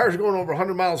contact. I mean, cars are going over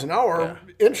 100 miles an hour,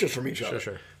 inches from each other.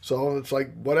 Sure. So it's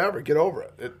like, whatever, get over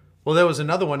it. Well, there was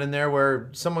another one in there where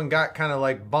someone got kind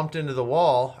of bumped into the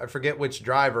wall. I forget which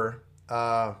driver.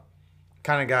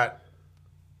 Kind of got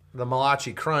the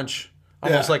Malachi crunch,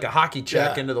 almost like a hockey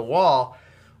check into the wall.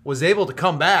 Was able to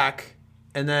come back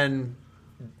and then,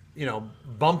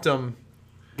 bumped him,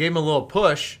 gave him a little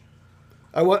push.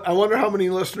 I wonder how many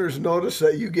listeners noticed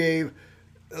that you gave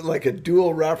like a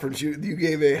dual reference. You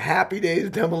gave a Happy Days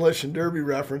Demolition Derby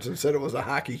reference and said it was a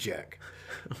hockey check.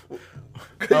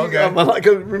 Okay.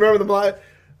 Remember the Malachi?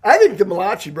 I think the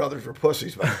Malachi brothers were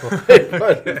pussies, by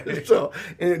the way. So,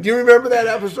 do you remember that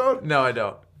episode? No, I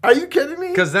don't. Are you kidding me?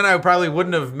 Because then I probably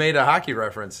wouldn't have made a hockey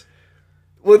reference.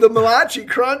 Well, the Malachi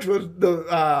Crunch was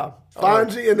the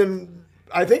Fonzie, and then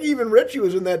I think even Richie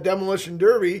was in that Demolition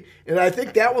Derby, and I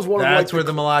think that was one of That's where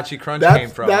the Malachi Crunch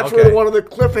came from. That's where one of the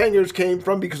cliffhangers came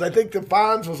from, because I think the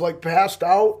Fonz was like passed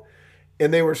out,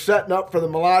 and they were setting up for the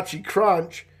Malachi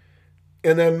Crunch.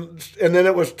 And then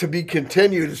it was to be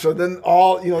continued. So then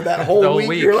that whole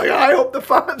week, you're like, I hope the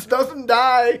Fonz doesn't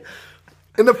die.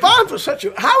 And the Fonz was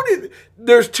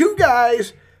there's two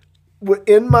guys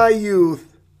in my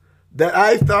youth that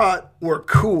I thought were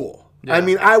cool. Yeah. I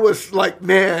mean, I was like,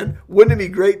 man, wouldn't it be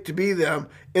great to be them?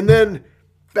 And then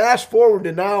fast forward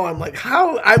to now, I'm like,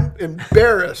 I'm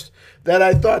embarrassed that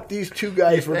I thought these two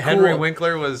guys were Henry cool.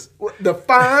 Winkler was... The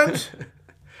Fonz.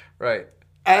 Right.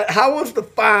 How was the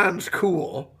Fonz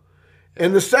cool?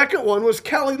 And the second one was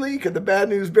Kelly Leak of the Bad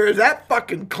News Bears. That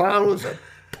fucking clown was a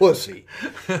pussy.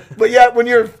 But yet, when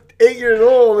you're 8 years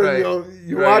old and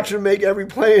you're watching him make every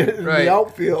play in the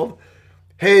outfield,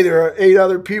 hey, there are 8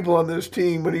 other people on this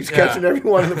team when he's catching every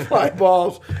one of the fly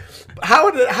balls. How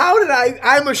did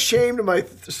I'm ashamed of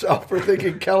myself for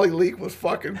thinking Kelly Leak was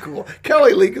fucking cool.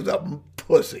 Kelly Leak is a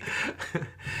pussy.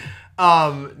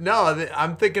 No,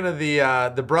 I'm thinking of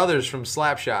the brothers from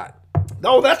Slapshot.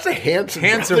 No, that's the Hanson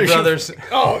brothers.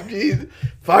 Oh, geez.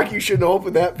 Fuck, you shouldn't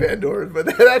open that Pandora's, but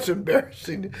that's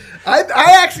embarrassing. I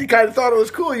actually kind of thought it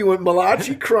was cool. You went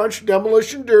Malachi Crunch,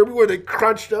 Demolition Derby, where they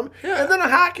crunched them, and then a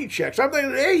hockey check. So I'm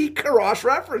thinking, hey, he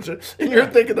cross-referenced it. And you're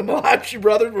thinking the Malachi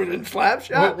brothers were in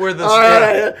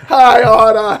Slapshot?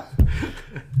 Hi,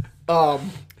 Anna.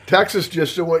 Texas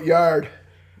just went yard.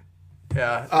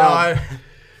 Yeah.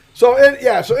 So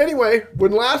anyway,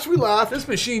 when last we laughed... This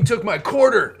machine took my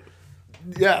quarter.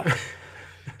 Yeah.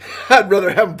 I'd rather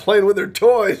have them playing with their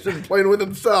toys than playing with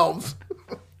themselves.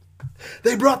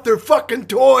 They brought their fucking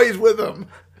toys with them.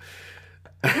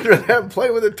 I'd rather have them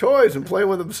playing with their toys than playing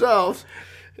with themselves.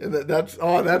 And what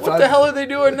the hell are they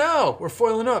doing now? We're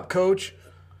foiling up, coach.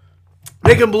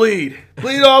 Make them bleed.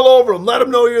 Bleed all over them. Let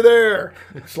them know you're there.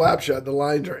 Slapshot. The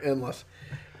lines are endless.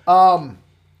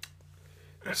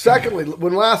 Secondly,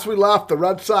 when last we left, the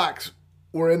Red Sox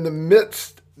were in the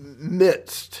midst,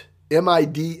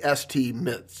 M-I-D-S-T,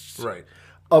 right,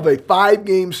 of a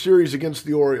 5-game series against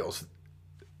the Orioles.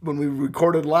 When we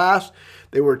recorded last,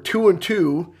 they were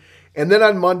 2-2, and then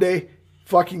on Monday,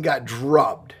 fucking got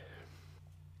drubbed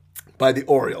by the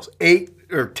Orioles,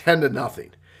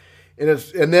 10-0,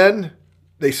 and then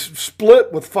they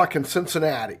split with fucking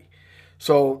Cincinnati.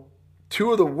 So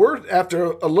two of the worst,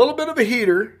 after a little bit of a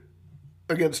heater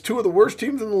against two of the worst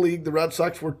teams in the league, the Red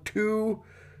Sox were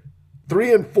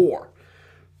 3-4.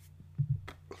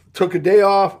 Took a day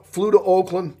off, flew to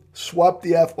Oakland, swept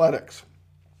the Athletics.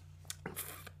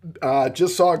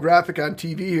 Just saw a graphic on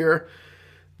TV here.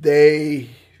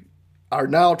 They are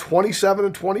now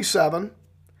 27-27,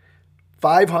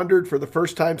 500 for the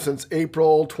first time since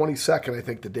April 22nd, I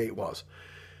think the date was.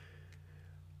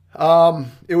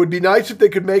 It would be nice if they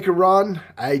could make a run.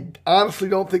 I honestly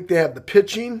don't think they have the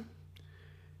pitching,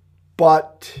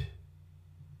 but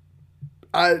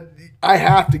I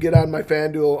have to get on my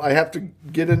FanDuel. I have to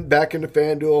get back into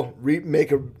FanDuel, make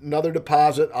another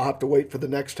deposit. I'll have to wait for the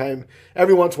next time.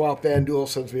 Every once in a while, FanDuel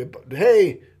sends me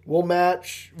hey, we'll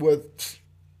match with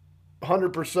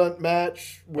 100%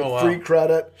 match with free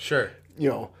credit. Sure.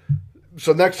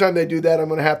 So next time they do that, I'm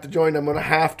going to have to join. I'm going to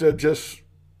have to just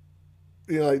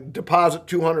deposit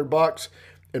 $200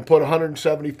 and put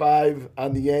 $175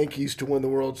 on the Yankees to win the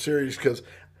World Series, because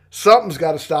something's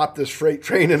got to stop this freight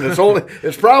train, and it's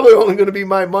probably only going to be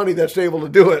my money that's able to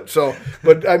do it. So,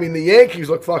 but I mean, the Yankees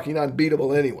look fucking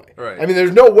unbeatable anyway. Right. I mean,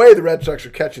 there's no way the Red Sox are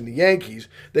catching the Yankees.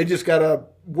 They just got to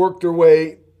work their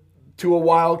way to a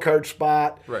wild card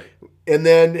spot. Right. And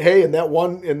then, hey, give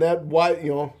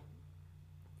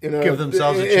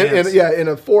themselves a chance. In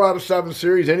a 4 out of 7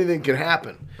 series, anything can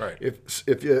happen. Right. If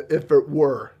it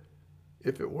were,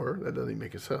 that doesn't even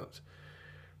make sense.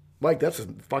 Mike, that's a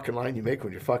fucking line you make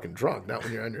when you're fucking drunk, not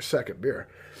when you're on your second beer.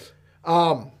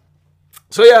 And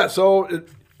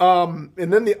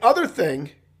then the other thing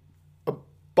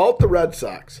about the Red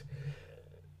Sox,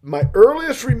 my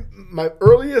earliest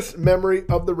memory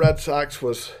of the Red Sox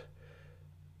was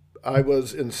I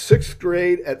was in 6th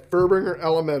grade at Furbinger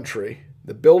Elementary.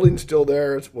 The building's still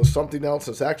there. It was something else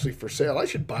that's actually for sale. I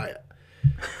should buy it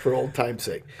for old time's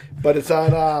sake. But it's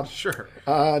on sure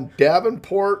on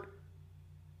Davenport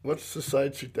What's the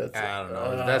side street that's I don't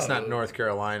know. That's not North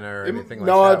Carolina or anything like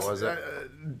no, that, was it?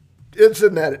 It's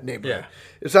in that neighborhood. Yeah.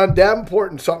 It's on Davenport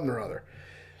and something or other.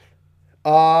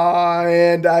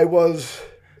 And I was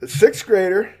a sixth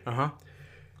grader, and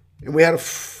we had a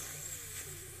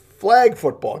flag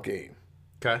football game.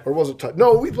 Okay. Or was it?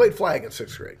 No, we played flag in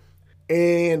sixth grade.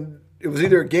 And it was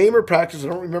either a game or practice. I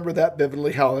don't remember that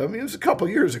vividly how. I mean, it was a couple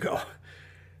years ago.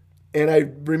 And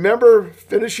I remember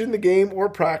finishing the game or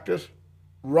practice,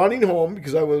 running home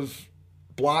because I was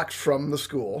blocks from the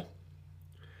school,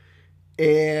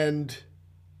 and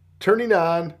turning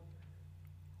on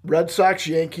Red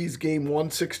Sox-Yankees game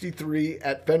 163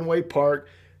 at Fenway Park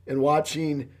and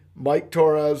watching Mike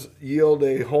Torres yield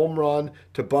a home run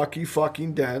to Bucky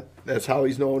fucking Dent. That's how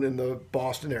he's known in the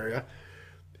Boston area.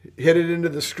 Hit it into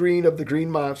the screen of the Green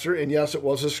Monster, and yes, it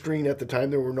was a screen at the time.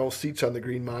 There were no seats on the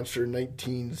Green Monster in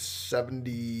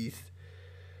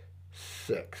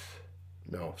 1976.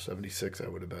 No, 76 I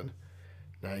would have been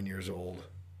 9 years old.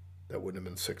 That wouldn't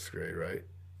have been sixth grade, right?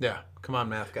 Yeah. Come on,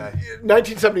 math guy.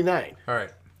 1979. All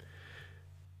right.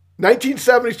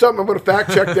 1970 something. I'm going to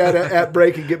fact check that at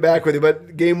break and get back with you.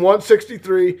 But game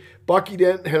 163, Bucky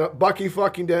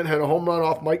fucking Dent had a home run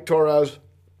off Mike Torres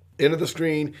into the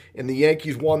screen, and the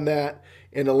Yankees won that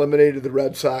and eliminated the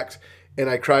Red Sox, and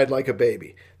I cried like a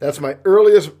baby. That's my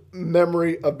earliest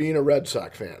memory of being a Red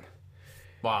Sox fan.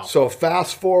 Wow. So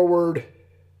fast forward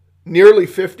nearly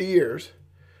 50 years,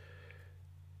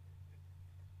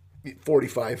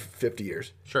 45, 50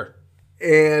 years. Sure.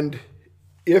 And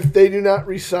if they do not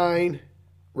re-sign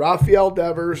Rafael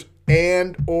Devers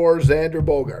and or Xander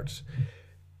Bogaerts,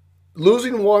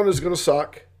 losing one is going to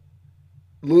suck.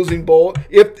 Losing both.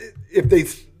 If they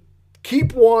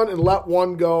keep one and let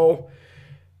one go,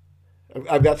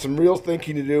 I've got some real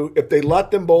thinking to do. If they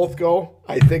let them both go,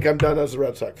 I think I'm done as a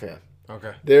Red Sox fan.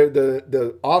 Okay.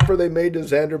 The offer they made to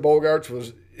Xander Bogaerts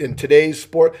was, in today's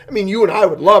sport, I mean, you and I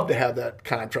would love to have that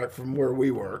contract from where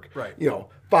we work. Right.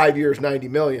 5 years, $90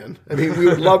 million. I mean, we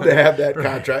would love to have that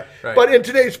contract. Right. But in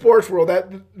today's sports world,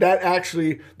 that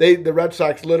actually, the Red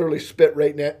Sox literally spit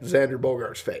right in Xander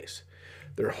Bogaerts' face.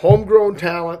 They're homegrown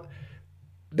talent.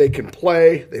 They can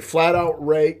play. They flat out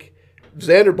rake.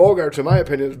 Xander Bogaerts, in my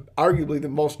opinion, is arguably the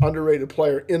most underrated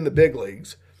player in the big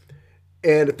leagues.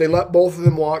 And if they let both of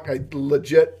them walk, I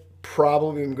legit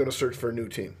probably am going to search for a new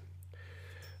team.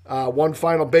 One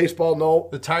final baseball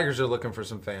note. The Tigers are looking for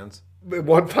some fans.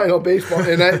 One final baseball,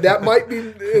 and that might be.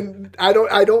 And I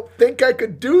don't think I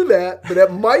could do that, but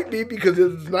it might be because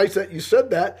it's nice that you said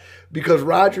that, because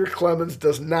Roger Clemens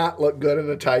does not look good in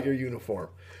a Tiger uniform.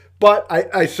 But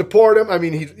I support him. I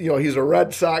mean, he's a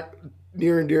Red Sox,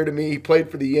 near and dear to me. He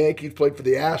played for the Yankees, played for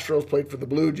the Astros, played for the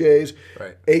Blue Jays.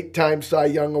 Right. 8-time Cy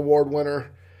Young Award winner.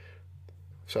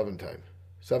 7-time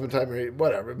or 8,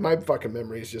 whatever. My fucking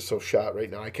memory is just so shot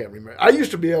right now. I can't remember. I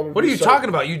used to be able to. What are you talking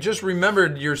about? You just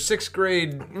remembered your sixth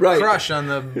grade crush on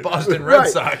the Boston Red Right.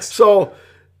 Sox. So,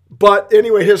 but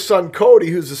anyway, his son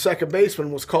Cody, who's the second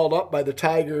baseman, was called up by the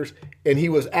Tigers, and he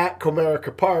was at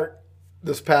Comerica Park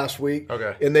this past week.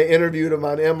 Okay. And they interviewed him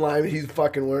on M-Line. He's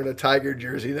fucking wearing a Tiger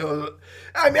jersey.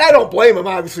 I mean, I don't blame him.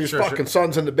 Obviously, his fucking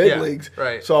son's in the big leagues.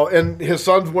 Right. So, and his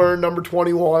son's wearing number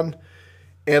 21.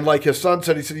 And like his son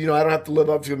said, he said, I don't have to live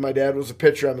up to my dad was a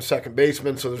pitcher. I'm a second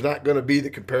baseman, so there's not going to be the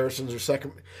comparisons or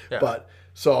second. Yeah. But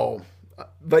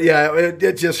yeah,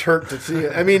 it just hurt to see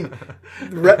it. I mean,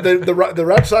 the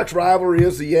Red Sox rivalry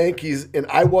is the Yankees, and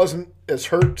I wasn't as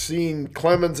hurt seeing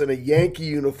Clemens in a Yankee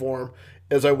uniform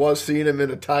as I was seeing him in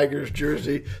a Tigers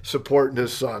jersey supporting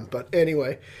his son. But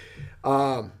anyway,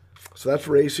 so that's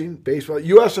racing, baseball,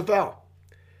 USFL.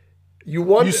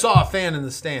 You saw a fan in the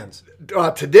stands.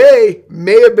 Today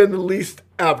may have been the least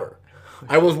ever.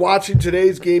 I was watching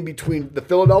today's game between the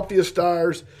Philadelphia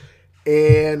Stars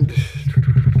and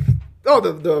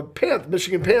the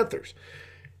Michigan Panthers.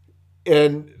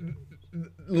 And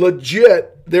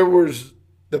legit, there was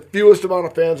the fewest amount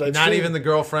of fans I'd seen. Not even the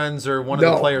girlfriends or one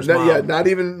of the players' mom. Yeah, not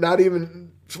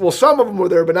even. Well, some of them were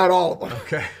there, but not all of them.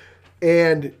 Okay.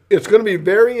 And it's going to be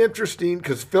very interesting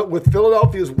because with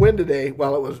Philadelphia's win today,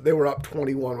 they were up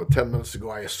 21 with 10 minutes to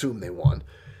go. I assume they won.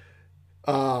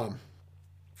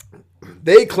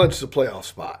 They clinched the playoff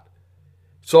spot.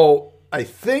 So I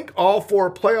think all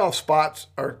 4 playoff spots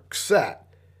are set.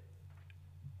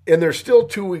 And there's still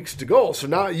 2 weeks to go. So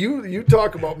now you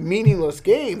talk about meaningless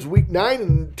games, week 9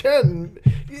 and 10,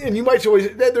 and you might say,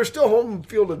 there's still home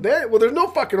field advantage. Well, there's no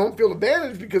fucking home field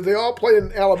advantage because they all play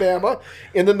in Alabama,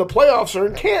 and then the playoffs are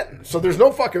in Canton. So there's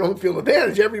no fucking home field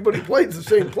advantage. Everybody plays the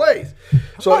same place.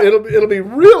 So it'll be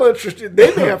real interesting.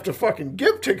 They may have to fucking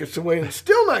give tickets away and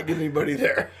still not get anybody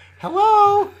there.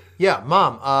 Hello? Yeah,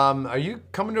 Mom, are you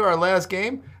coming to our last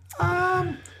game?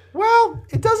 Well,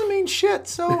 it doesn't mean shit,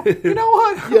 so you know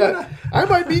what? Yeah, I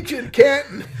might meet you in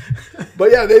Canton.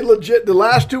 But yeah, they legit, the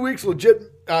last 2 weeks,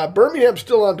 Birmingham's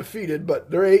still undefeated,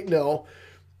 but they're 8-0.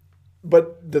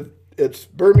 But it's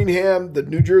Birmingham, the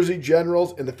New Jersey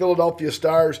Generals, and the Philadelphia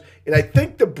Stars. And I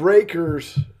think the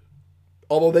Breakers,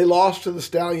 although they lost to the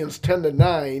Stallions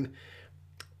 10-9,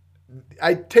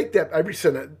 I take that, I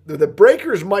rescind it. The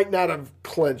Breakers might not have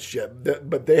clinched yet,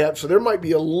 but they have, so there might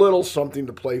be a little something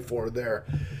to play for there.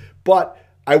 But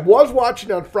I was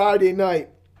watching on Friday night,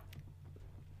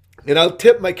 and I'll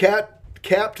tip my cap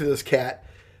to this cat.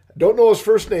 I don't know his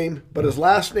first name, but his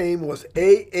last name was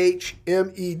Ahmed,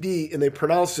 and they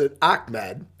pronounced it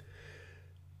Ahmed.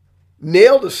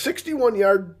 Nailed a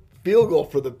 61-yard field goal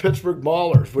for the Pittsburgh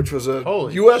Maulers, which was a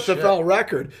USFL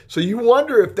record. So you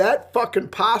wonder if that fucking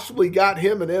possibly got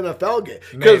him an NFL game.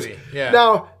 Maybe, yeah.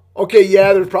 Now, okay,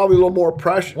 yeah, there's probably a little more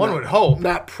pressure. One would hope.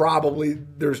 Not probably.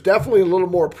 There's definitely a little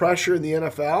more pressure in the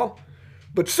NFL.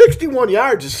 But 61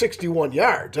 yards is 61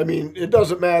 yards. I mean, it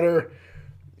doesn't matter.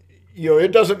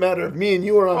 It doesn't matter if me and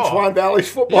you are on Swan Valley's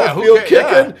football field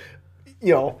kicking.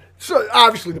 Yeah. So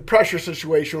obviously the pressure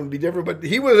situation would be different. But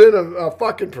he was in a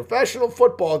fucking professional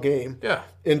football game. Yeah.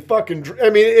 And fucking, I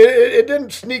mean, it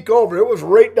didn't sneak over. It was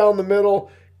right down the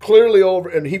middle, clearly over,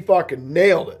 and he fucking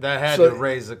nailed it. That had to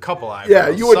raise a couple eyebrows. Yeah,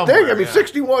 you would think. I mean,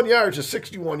 61 yards is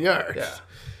 61 yards. Yeah,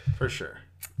 for sure.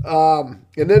 And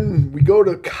then we go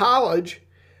to college.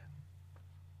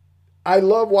 I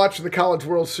love watching the College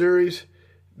World Series.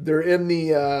 They're in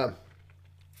the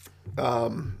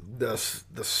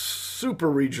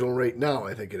super regional right now,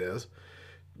 I think it is.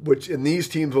 And these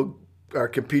teams are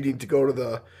competing to go to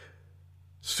the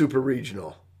super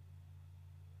regional.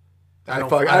 I don't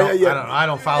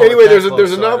follow. Anyway,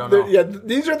 there's enough.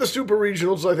 These are the super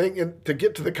regionals, I think, to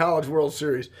get to the College World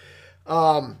Series.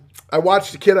 I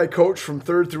watched the kid I coached from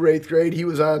 3rd through 8th grade. He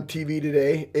was on TV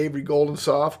today, Avery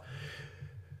Goldensoft.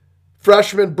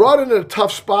 Freshman, brought in a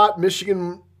tough spot.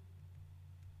 Michigan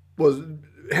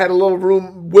had a little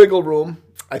wiggle room.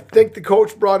 I think the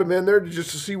coach brought him in there just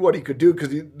to see what he could do because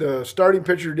the starting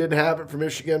pitcher didn't have it for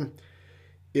Michigan.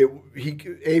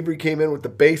 Avery came in with the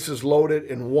bases loaded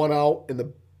and 1 out in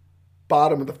the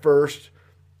bottom of the first.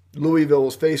 Louisville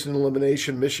was facing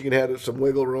elimination. Michigan had some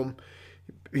wiggle room.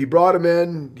 He brought him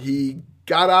in. He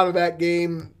got out of that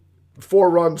game. 4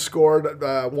 runs scored.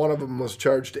 One of them was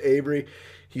charged to Avery.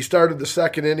 He started the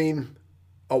second inning,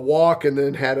 a walk, and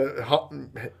then had a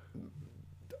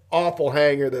awful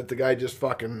hanger that the guy just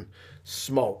fucking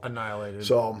smoked. Annihilated.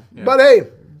 So, yeah. But hey,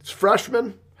 it's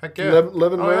freshman. Heck yeah.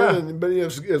 Living but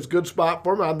it's a good spot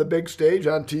for him on the big stage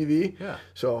on TV. Yeah.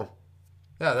 So.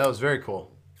 Yeah, that was very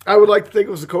cool. I would like to think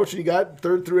it was the coach you got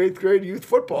 3rd through 8th grade youth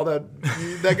football that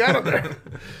got him there.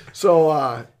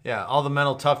 So. Yeah, all the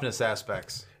mental toughness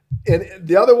aspects. And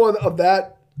the other one of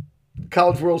that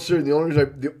College World Series,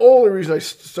 the only reason I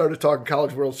started talking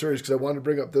College World Series because I wanted to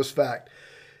bring up this fact.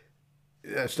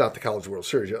 It's not the College World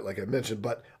Series yet, like I mentioned,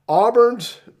 but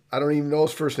Auburn's, I don't even know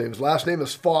his first name. His last name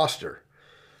is Foster.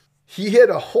 He hit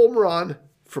a home run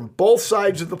from both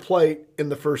sides of the plate in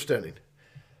the first inning.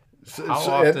 How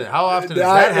often does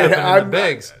that happen in the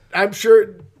bigs? I'm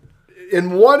sure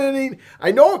in one inning,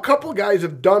 I know a couple guys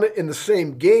have done it in the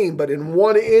same game, but in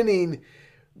one inning,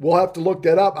 we'll have to look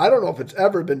that up. I don't know if it's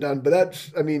ever been done, but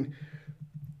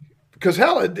because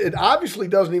hell, it obviously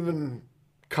doesn't even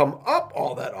come up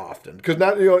all that often. Because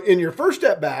not in your first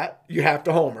at bat, you have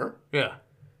to homer. Yeah.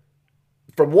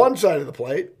 From one side of the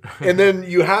plate, and then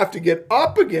you have to get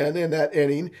up again in that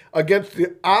inning against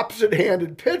the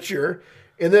opposite-handed pitcher,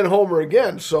 and then homer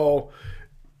again. So,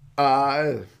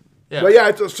 Auburn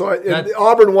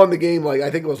won the game I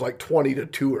think it was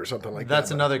 20-2 or something like that.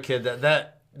 That's another kid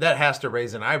that has to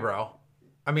raise an eyebrow.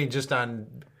 I mean, just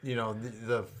on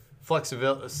the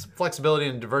flexibility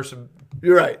and diversity.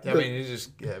 You're right. I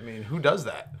mean, who does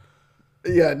that?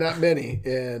 Yeah, not many.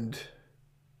 And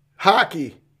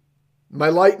hockey, my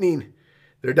Lightning,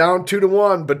 they're down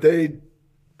 2-1, but they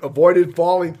avoided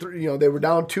falling through. They were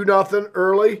down 2-0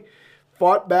 early,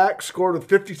 fought back, scored with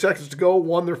 50 seconds to go,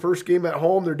 won their first game at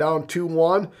home. They're down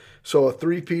 2-1, so a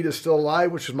three-peat is still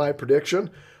alive, which is my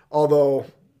prediction. Although,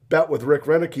 bet with Rick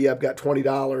Renicky, I've got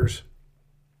 $20,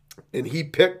 and he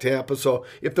picked Tampa. So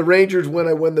if the Rangers win,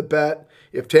 I win the bet.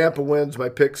 If Tampa wins, my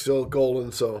pick's still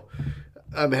golden. So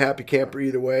I'm a happy camper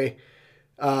either way.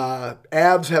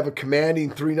 Avs have a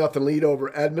commanding 3-0 lead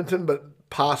over Edmonton, but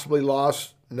possibly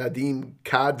lost Nadim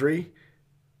Kadri.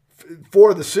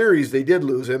 For the series, they did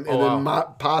lose him, and then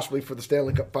possibly for the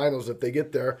Stanley Cup Finals if they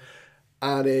get there,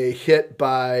 on a hit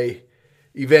by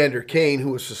Evander Kane,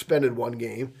 who was suspended one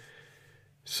game.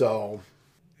 So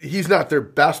he's not their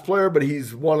best player, but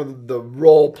he's one of the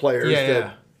role players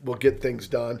that will get things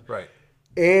done. Right.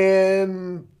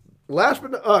 And last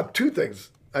but not, two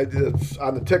things it's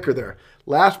on the ticker there.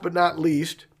 Last but not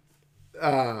least,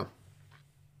 second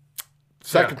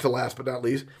to last but not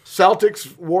least,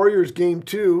 Celtics Warriors game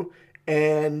 2.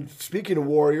 And speaking of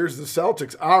Warriors, the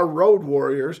Celtics are road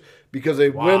warriors because they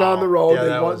went on the road.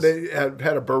 Yeah, they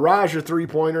had a barrage of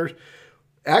three-pointers.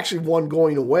 Actually, one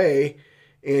going away.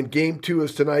 And game 2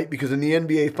 is tonight because in the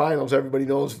NBA Finals, everybody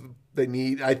knows they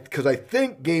need. Because I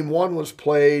think game 1 was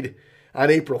played on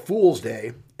April Fool's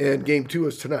Day, and game 2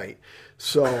 is tonight.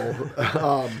 So,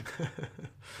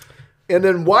 and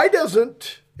then why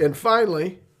doesn't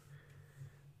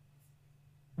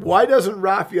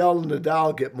Rafael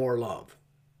Nadal get more love?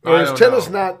 Or is tennis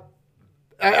not?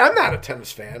 I'm not a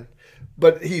tennis fan,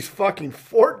 but he's fucking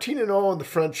 14-0 in the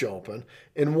French Open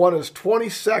and won his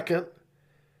 22nd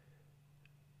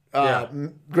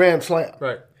Grand Slam,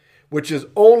 right? Which is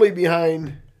only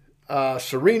behind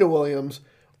Serena Williams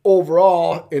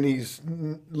overall, and he's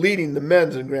leading the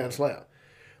men's in Grand Slam.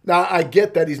 Now I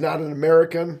get that he's not an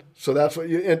American, so that's what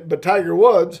but Tiger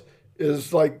Woods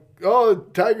is like, oh,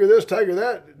 Tiger this, Tiger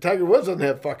that. Tiger Woods doesn't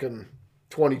have fucking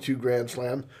 22 Grand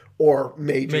Slams or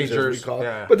majors as we call it.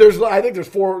 Yeah. But I think there's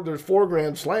four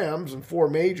Grand Slams and 4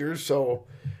 majors, so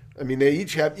I mean they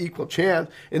each have equal chance.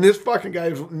 And this fucking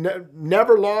guy's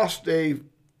never lost a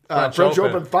French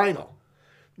Open final.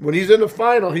 When he's in the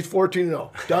final, he's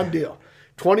 14-0. Done deal.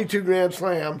 22 Grand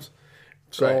Slams.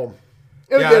 So, right.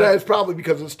 And again, it's probably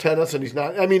because it's tennis and he's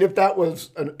not. I mean,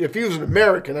 if he was an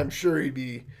American, I'm sure he'd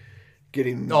be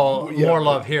getting more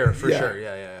love here for sure.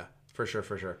 Yeah. For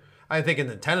sure. I think in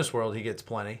the tennis world, he gets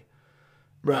plenty.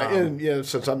 Right. And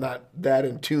since I'm not that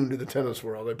in tune to the tennis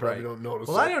world, I probably don't notice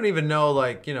that. I don't even know,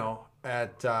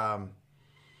 at how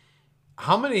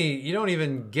many, you don't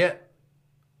even get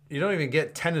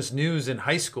tennis news in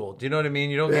high school. Do you know what I mean?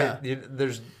 You don't get,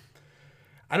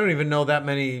 I don't even know that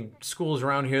many schools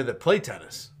around here that play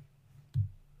tennis.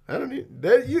 I don't need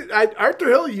Arthur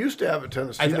Hill used to have a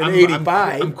tennis team in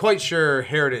 '85. I'm quite sure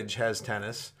Heritage has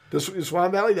tennis. The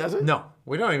Swan Valley doesn't? No,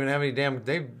 we don't even have any damn.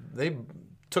 They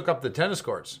took up the tennis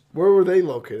courts. Where were they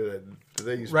located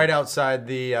at? Right outside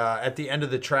the at the end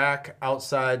of the track,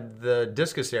 outside the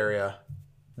discus area,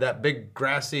 that big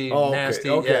grassy, nasty.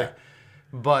 Okay. Yeah.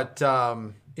 But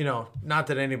not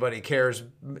that anybody cares,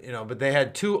 but they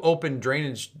had 2 open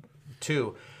drainage,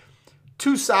 two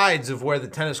sides of where the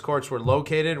tennis courts were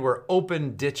located were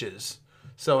open ditches.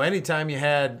 So anytime you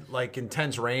had like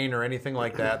intense rain or anything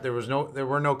like that, there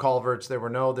were no culverts,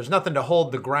 there's nothing to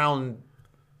hold the ground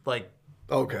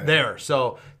there.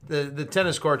 So the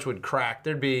tennis courts would crack.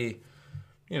 There'd be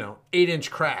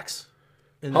 8-inch cracks.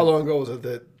 How long ago was it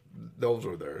that those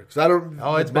were there? Because I don't.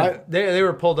 Oh, it's been. They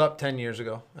were pulled up 10 years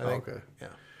ago, I think. Okay.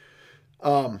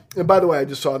 Yeah. And by the way, I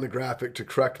just saw in the graphic, to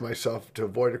correct myself, to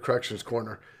avoid a corrections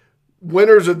corner,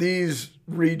 winners of these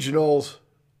regionals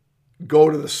go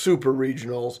to the super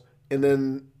regionals, and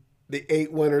then the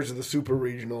 8 winners of the super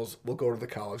regionals will go to the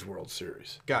College World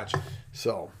Series. Gotcha.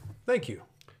 So. Thank you.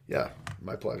 Yeah,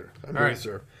 my pleasure. I'm ready,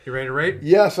 sir. You ready to rate?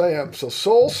 Yes, I am. So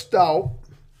Soul Stout.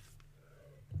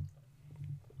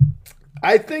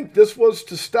 I think this was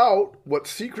to Stout what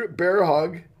Secret Bear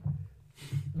Hug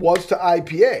was to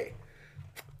IPA.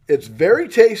 It's very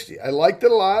tasty. I liked it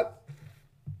a lot,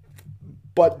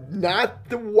 but not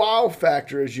the wow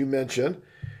factor, as you mentioned.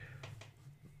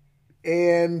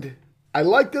 And I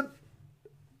liked it.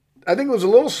 I think it was a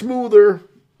little smoother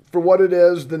for what it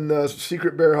is than the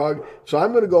Secret Bear Hug. So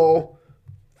I'm going to go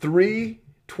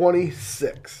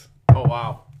 326. Oh,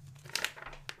 wow.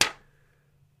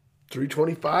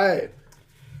 325.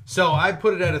 So I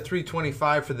put it at a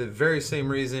 325 for the very same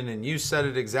reason, and you said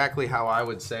it exactly how I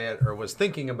would say it or was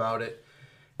thinking about it.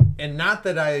 And not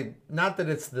that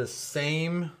it's the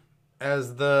same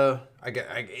as the, I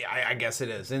guess it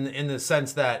is, in the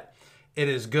sense that it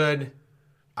is good.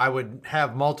 I would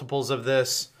have multiples of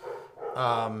this.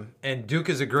 And Duke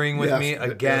is agreeing with me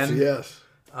again. Yes.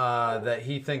 That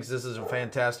he thinks this is a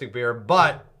fantastic beer,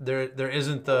 but there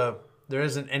isn't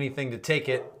anything to take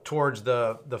it towards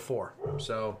the 4.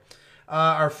 So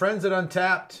our friends at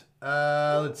Untapped,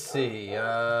 let's see,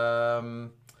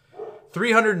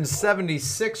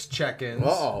 376 check-ins.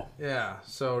 Uh-oh. Yeah,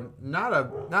 so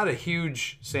not a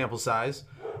huge sample size,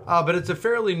 but it's a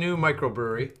fairly new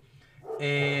microbrewery,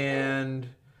 and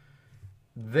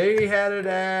they had it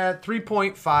at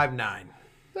 3.59.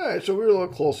 All right, so we were a little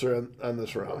closer on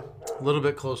this round. A little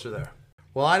bit closer there.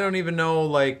 Well, I don't even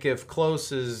know if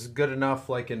close is good enough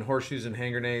in horseshoes and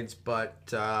hand grenades, but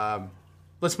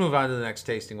let's move on to the next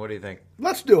tasting. What do you think?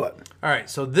 Let's do it. All right,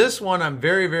 so this one I'm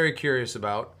very, very curious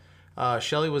about.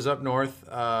 Shelly was up north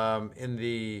in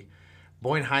the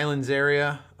Boyne Highlands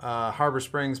area, Harbor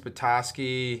Springs,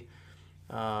 Petoskey,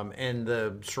 and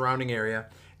the surrounding area,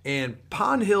 and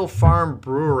Pond Hill Farm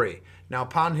Brewery. Now,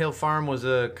 Pond Hill Farm was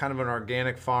a kind of an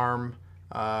organic farm.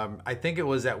 I think it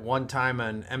was at one time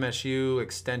an MSU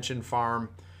extension farm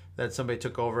that somebody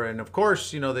took over. And of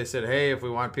course, they said, hey, if we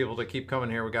want people to keep coming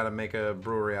here, we got to make a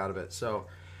brewery out of it. So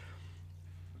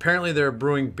apparently they're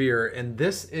brewing beer, and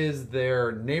this is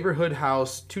their Neighborhood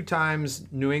House 2 times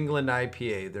New England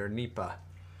IPA, their NEPA.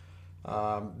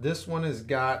 This one has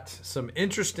got some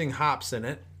interesting hops in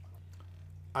it.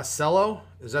 Acello,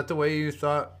 is that the way you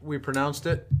thought we pronounced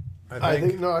it? I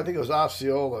think it was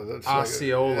Osceola. That's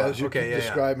Osceola. As you keep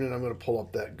describing it, I'm going to pull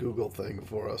up that Google thing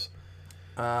for us.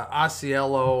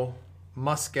 Osceola,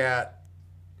 Muscat,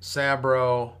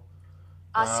 Sabro.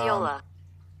 Osceola.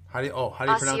 How do you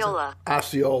pronounce it?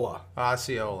 Osceola.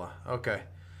 Osceola. Okay.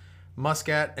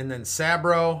 Muscat, and then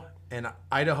Sabro, and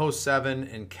Idaho 7,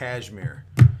 and Cashmere.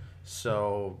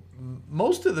 So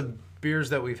most of the beers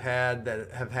that we've had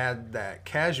that have had that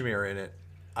Cashmere in it,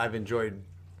 I've enjoyed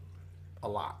a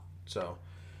lot. So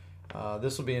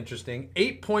this will be interesting.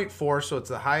 8.4, so it's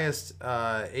the highest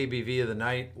ABV of the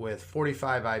night with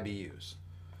 45 IBUs.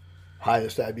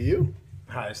 Highest IBU?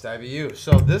 Highest IBU.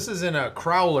 So this is in a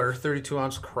crowler,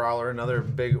 32-ounce crowler, another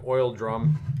big oil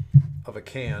drum of a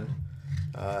can.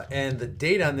 And the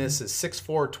date on this is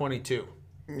 6/4/22.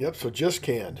 Yep, so just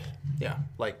canned. Yeah,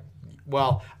 I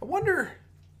wonder,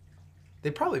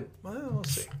 they probably, we'll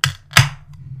see.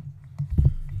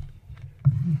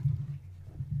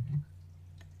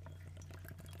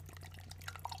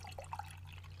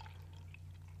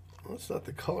 That's not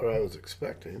the color I was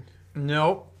expecting.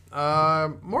 Nope.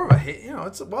 More of a,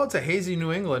 it's a hazy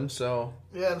New England, so.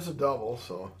 Yeah, it's a double,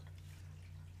 so.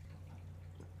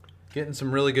 Getting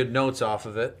some really good notes off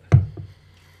of it.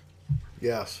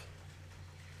 Yes.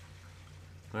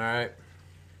 All right.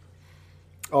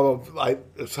 Although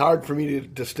it's hard for me to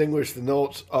distinguish the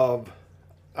notes of,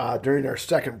 during our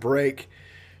second break,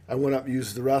 I went up and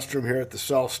used the restroom here at the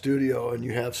South Studio, and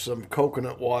you have some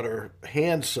coconut water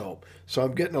hand soap. So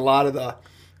I'm getting a lot of the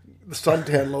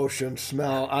suntan lotion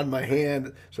smell on my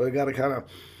hand. So I got to kind of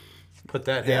put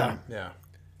that in. Yeah.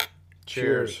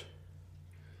 Cheers.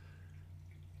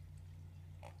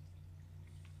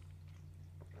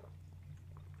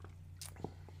 A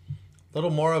little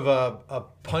more of a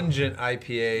pungent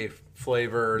IPA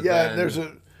flavor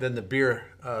than the beer,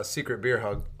 Secret Beer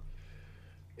Hug.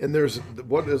 And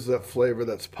what is that flavor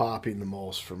that's popping the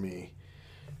most for me?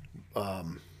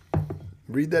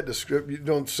 Read that description. You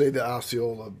don't say the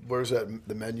Osceola. Where's that?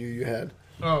 The menu you had?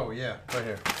 Oh yeah, right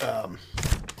here.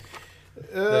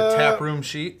 The tap room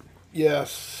sheet.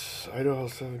 Yes, Idaho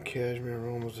 7 Cashmere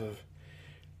aromas of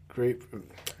grapefruit.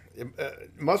 It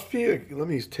must be. Let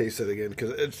me taste it again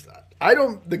because it's.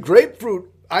 The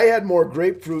grapefruit. I had more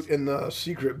grapefruit in the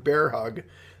Secret Bear Hug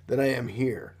than I am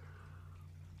here.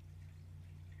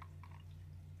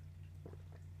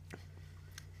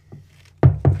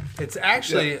 It's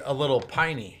actually a little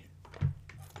piney.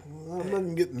 I'm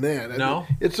not getting that. No,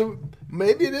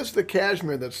 maybe it is the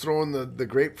cashmere that's throwing the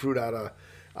grapefruit out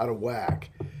of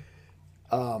whack.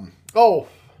 I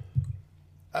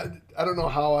don't know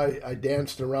how I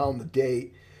danced around the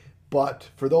date, but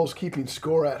for those keeping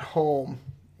score at home,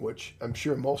 which I'm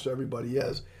sure most everybody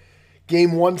is,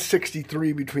 game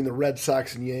 163 between the Red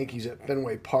Sox and Yankees at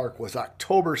Fenway Park was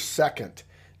October 2nd,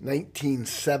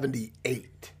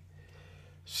 1978.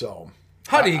 So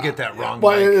how do you get that wrong?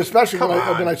 Well, Mike? Especially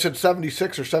when I said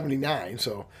 76 or 79.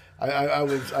 So I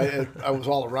was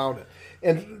all around it.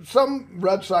 And some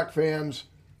Red Sox fans,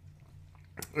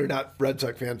 or not Red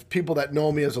Sox fans, people that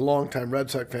know me as a longtime Red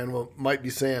Sox fan might be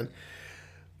saying,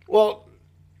 well,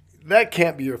 that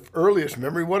can't be your earliest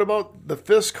memory. What about the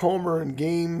Fisk homer in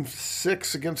Game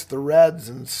 6 against the Reds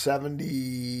in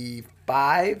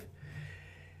 75?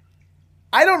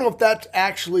 I don't know if that's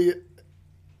actually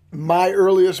my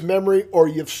earliest memory, or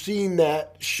you've seen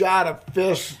that shot of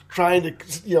Fisk trying to,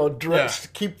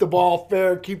 keep the ball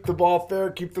fair,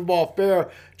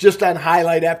 just on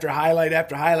highlight after highlight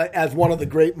after highlight as one of the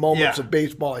great moments of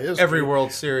baseball history. Every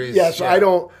World Series. Yes, yeah,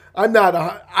 so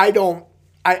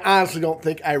I honestly don't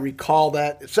think I recall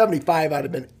that. 75, I'd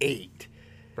have been 8.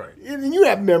 Right. And you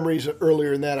have memories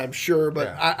earlier than that, I'm sure, but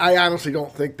I honestly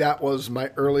don't think that was my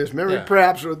earliest memory. Yeah.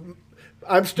 Perhaps you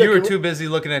were too busy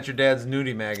looking at your dad's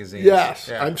nudie magazines. Yes,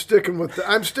 yeah. I'm sticking with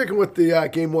the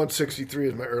game 163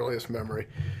 as my earliest memory.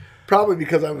 probably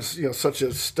because I was such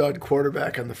a stud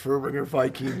quarterback on the Furbringer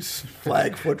Vikings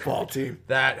flag football team.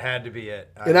 That had to be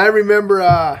it. And I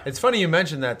remember. It's funny you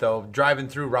mentioned that though. Driving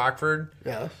through Rockford.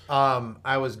 Yeah.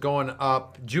 I was going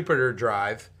up Jupiter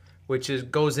Drive, which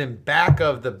goes in back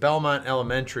of the Belmont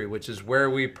Elementary, which is where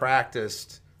we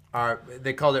practiced.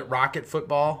 They called it rocket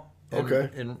football.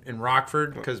 In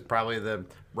Rockford, because probably the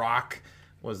rock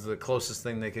was the closest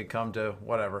thing they could come to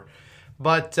whatever.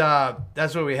 But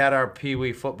that's where we had our Pee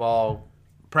Wee football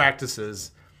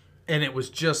practices, and it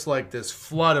was just like this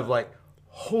flood of like,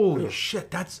 holy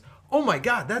shit, oh my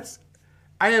God,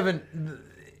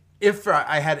 if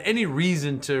I had any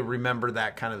reason to remember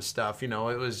that kind of stuff, it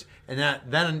was,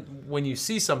 then when you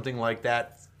see something like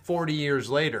that 40 years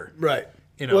later. Right.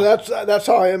 Well, that's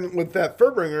how I am with that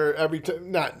Furbringer every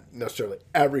time. Not necessarily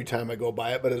every time I go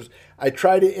by it, but I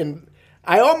try to.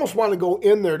 I almost want to go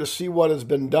in there to see what has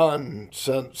been done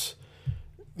since,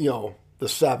 the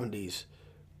 70s,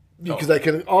 because I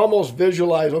can almost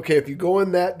visualize. Okay, if you go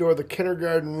in that door, the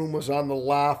kindergarten room was on the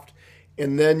left,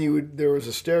 and then there was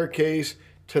a staircase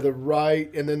to the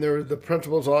right, and then there were the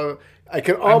principal's. I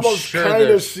can almost kind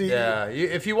of see. Yeah,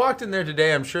 if you walked in there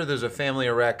today, I'm sure there's a family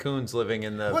of raccoons living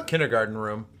in the kindergarten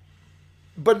room.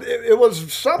 But it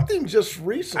was something just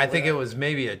recently. I think it was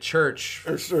maybe a church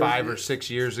 5 or 6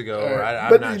 years ago.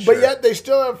 I'm not sure. But yet they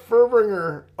still have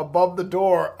Furbringer above the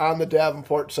door on the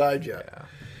Davenport side yet.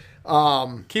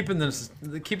 Yeah. Keeping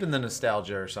the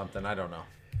nostalgia or something. I don't know.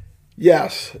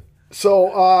 Yes.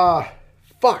 So,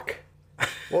 fuck.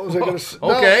 What was I going to say?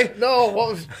 Okay.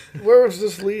 Where was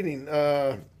this leading?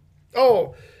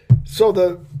 So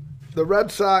the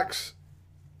Red Sox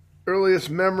earliest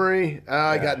memory.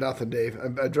 I got nothing, Dave.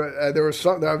 There was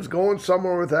something. I was going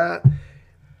somewhere with that,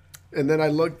 and then I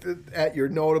looked at your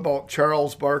note about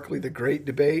Charles Barkley, the Great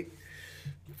Debate,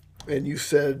 and you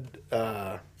said.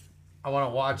 I want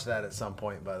to watch that at some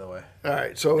point. By the way. All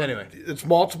right. So anyway, it's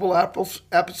multiple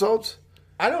episodes.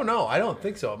 I don't know. I don't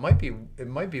think so. It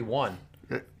might be one.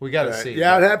 We got to see.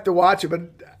 Yeah, I'd have to watch it.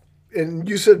 And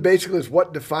you said basically it's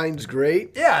what defines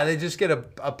great? Yeah, they just get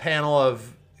a panel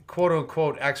of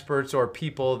quote-unquote experts or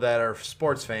people that are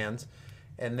sports fans,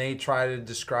 and they try to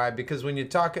describe, because when you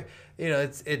talk,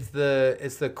 it's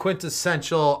the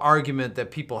quintessential argument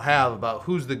that people have about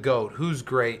who's the GOAT, who's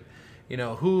great,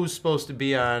 who's supposed to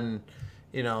be on,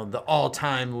 the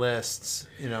all-time lists,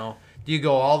 Do you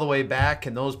go all the way back?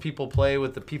 Can those people play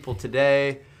with the people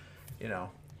today?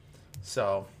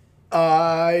 So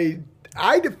I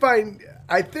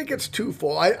think it's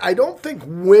twofold. I don't think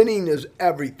winning is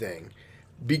everything,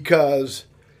 because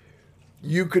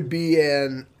you could be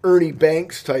an Ernie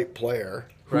Banks type player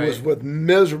who is with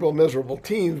miserable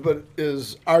teams, but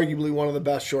is arguably one of the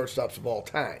best shortstops of all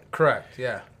time. Correct,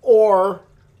 yeah. Or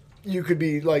you could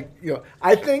be like,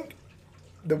 I think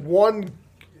the one,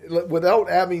 without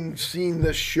having seen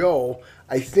this show,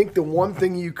 I think the one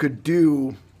thing you could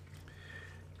do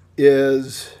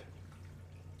is,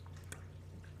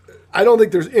 I don't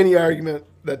think there's any argument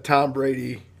that Tom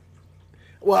Brady,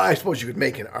 well, I suppose you could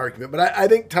make an argument, but I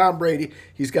think Tom Brady,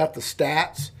 he's got the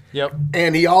stats. Yep.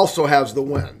 And he also has the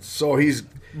wins. So he's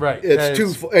right.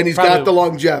 And he's got the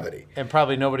longevity. And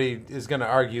probably nobody is going to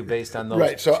argue based on those.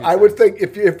 Right. So I would think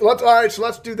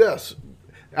let's do this.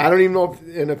 I don't even know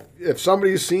if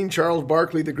somebody's seen Charles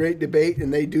Barkley, the Great Debate,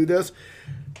 and they do this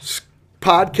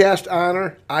podcast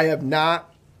honor. I have not.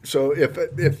 So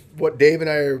if what Dave and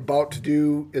I are about to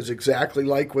do is exactly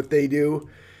like what they do,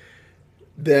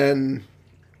 then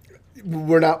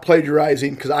we're not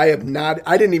plagiarizing, because I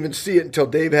didn't even see it until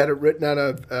Dave had it written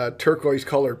on a turquoise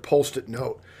colored Post-it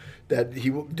note that he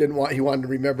wanted to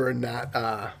remember and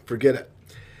not forget it.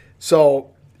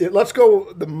 So let's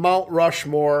go the Mount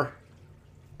Rushmore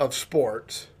of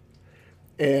sports,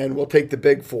 and we'll take the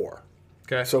big four.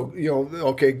 Okay. So,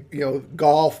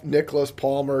 golf, Nicklaus,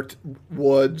 Palmer,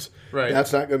 Woods. Right.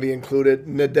 That's not going to be included.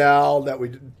 Nadal, that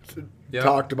we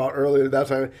talked about earlier. That's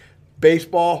not.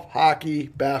 Baseball, hockey,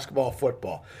 basketball,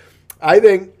 football. I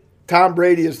think Tom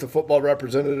Brady is the football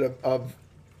representative of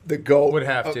the GOAT. Would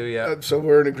have to, yeah. So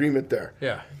we're in agreement there.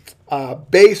 Yeah.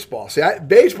 Baseball. See, I think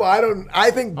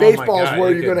baseball is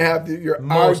where you're going to have your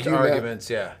most arguments,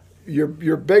 yeah.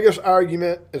 Your biggest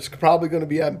argument is probably going to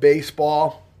be on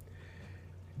baseball.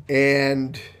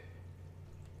 And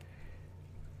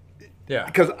yeah,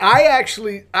 because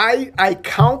I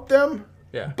count them,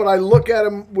 but I look at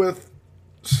them with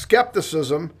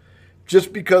skepticism,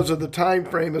 just because of the time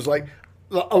frame. Is like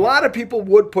a lot of people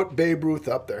would put Babe Ruth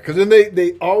up there, because then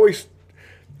they always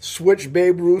switch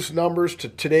Babe Ruth's numbers to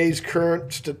today's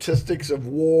current statistics of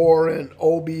WAR and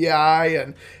OBI,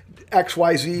 and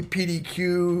XYZ,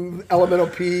 PDQ, Elemental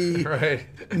P Right.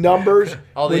 numbers.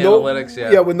 All the When analytics,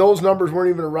 yeah. Yeah, when those numbers weren't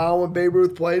even around when Babe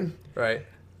Ruth played. Right.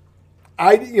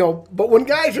 But when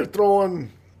guys are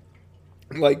throwing,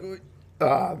 like,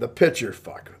 the pitcher,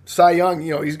 Cy Young,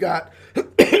 he's got,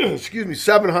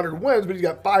 700 wins, but he's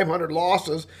got 500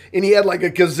 losses, and he had like a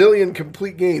gazillion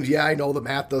complete games. Yeah, I know the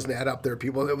math doesn't add up there,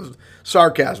 people. It was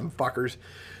sarcasm, fuckers.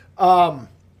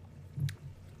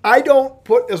 I don't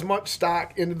put as much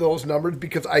stock into those numbers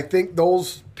because I think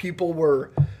those people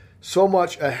were so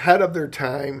much ahead of their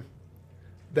time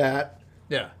that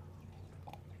Yeah.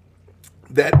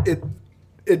 it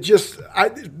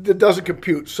doesn't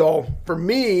compute. So for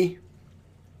me,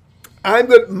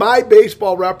 my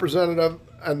baseball representative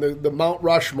and the Mount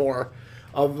Rushmore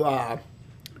of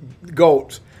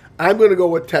GOATs, I'm going to go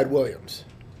with Ted Williams.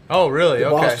 Oh, really? The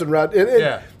Okay. Boston Red.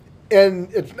 Yeah.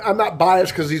 And I'm not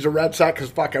biased because he's a Red Sox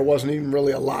because, I wasn't even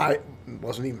really alive. I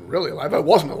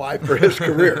wasn't alive for his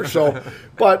career. So,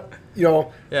 but,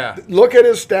 Yeah. look at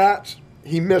his stats.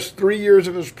 He missed 3 years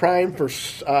of his prime for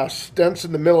stints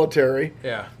in the military.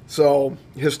 Yeah. So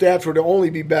his stats would only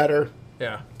be better.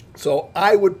 Yeah. So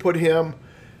I would put him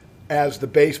as the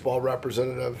baseball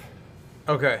representative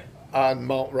Okay. on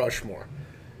Mount Rushmore.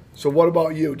 So what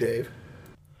about you, Dave?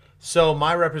 So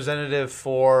my representative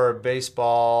for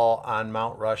baseball on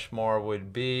Mount Rushmore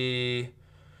would be,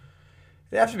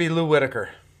 it'd have to be Lou Whitaker,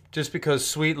 just because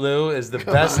Sweet Lou is the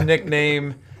best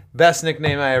nickname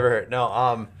I ever heard.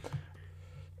 No,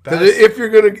 Because if you're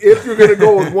gonna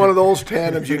go with one of those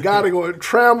tandems, you got to go.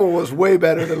 Trammell was way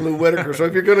better than Lou Whitaker. So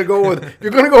if you're gonna go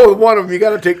with one of them, you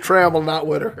got to take Trammell, not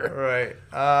Whitaker.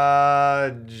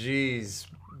 right. Geez,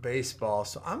 baseball.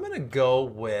 So I'm gonna go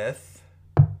with.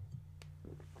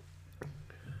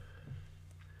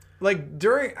 Like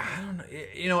during, I don't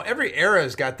know, every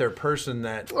era's got their person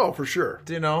that, Oh, for sure. I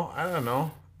don't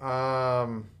know.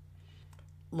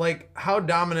 Like how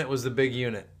dominant was the big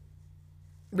unit?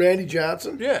 Randy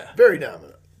Johnson. Yeah. Very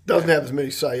dominant. Doesn't have as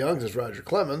many Cy Youngs as Roger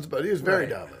Clemens, but he was very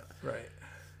dominant. Right.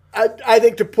 I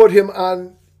think to put him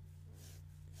on.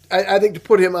 I think to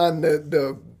put him on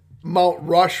the Mount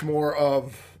Rushmore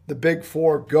of the big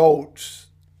four GOATs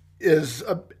is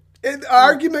an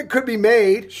argument could be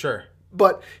made. Sure.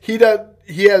 But there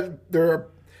are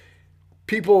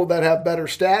people that have better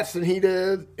stats than he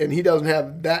did, and he doesn't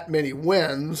have that many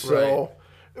wins. So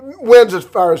wins as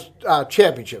far as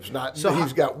championships, not so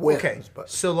he's got wins. Okay. But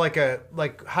So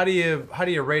how do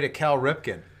you rate a Cal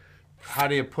Ripken? How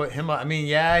do you put him up? I mean,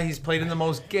 yeah, he's played in the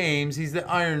most games. He's the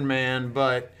Iron Man,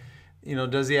 but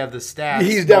does he have the stats?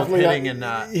 he's both definitely hitting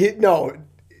not, and not. no.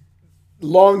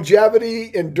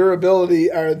 Longevity and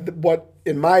durability are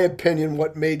in my opinion,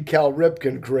 what made Cal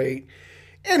Ripken great.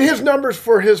 And his numbers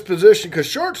for his position,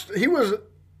 because he was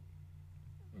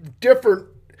different.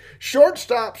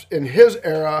 Shortstops in his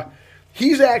era,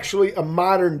 he's actually a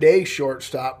modern day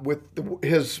shortstop with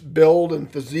his build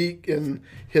and physique and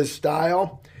his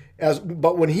style.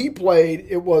 But when he played,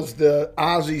 it was the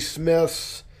Ozzie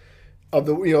Smiths of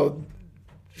the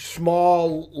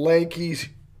small, lanky,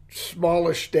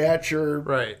 smallish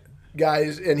stature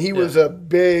guys, and he was a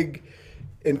big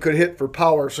and could hit for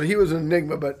power. So he was an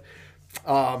enigma. But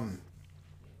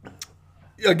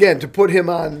again, to put him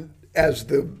on as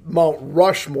the Mount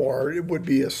Rushmore, it would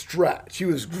be a stretch. He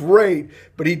was great,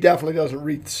 but he definitely doesn't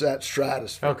reach that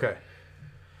stratosphere. Okay.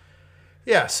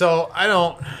 Yeah, so I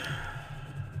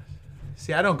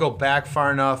don't go back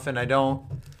far enough, and I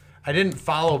didn't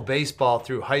follow baseball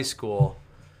through high school.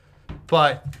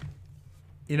 But,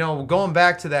 going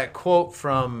back to that quote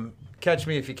from Catch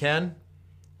Me If You Can,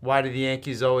 why do the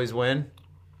Yankees always win?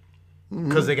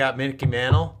 Because they got Mickey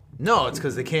Mantle? No, it's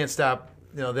because they can't stop.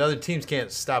 The other teams can't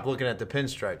stop looking at the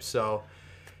pinstripes. So,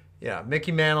 yeah,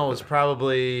 Mickey Mantle was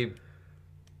probably,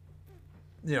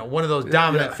 one of those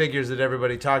dominant figures that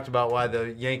everybody talked about. Why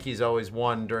the Yankees always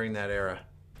won during that era.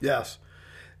 Yes,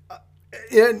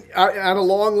 and on a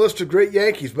long list of great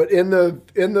Yankees, but in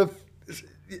the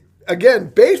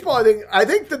again baseball, I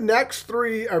think the next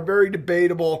three are very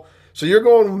debatable. So you're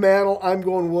going Mantle, I'm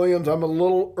going Williams. I'm a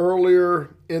little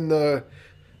earlier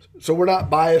so we're not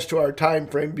biased to our time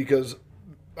frame because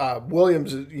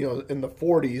Williams is in the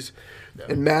 40s,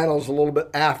 and Mantle's a little bit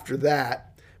after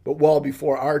that, but well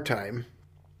before our time.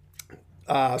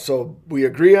 So we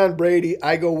agree on Brady.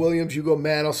 I go Williams, you go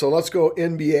Mantle. So let's go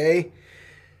NBA.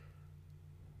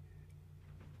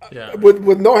 Yeah.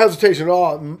 With no hesitation at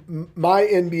all, my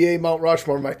NBA Mount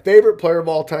Rushmore, my favorite player of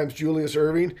all time is Julius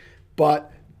Erving,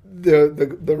 but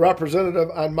the representative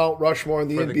on Mount Rushmore in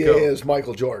the NBA is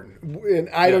Michael Jordan, and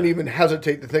I don't even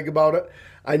hesitate to think about it.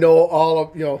 I know all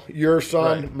of your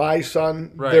son, my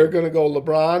son, they're going to go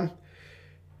LeBron.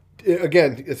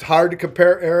 again, it's hard to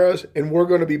compare eras, and we're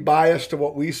going to be biased to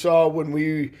what we saw when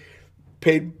we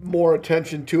paid more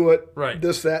attention to it. Right.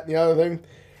 This, that, and the other thing.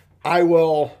 I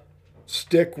will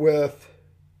stick with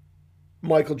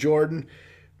Michael Jordan.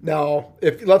 Now,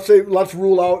 if let's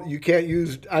rule out you can't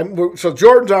use. So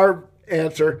Jordan's our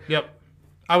answer. Yep.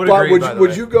 I would But agree.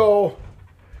 would you go?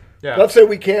 Yeah. Let's say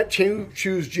we can't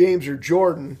choose James or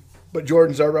Jordan, but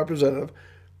Jordan's our representative.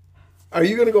 Are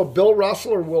you going to go Bill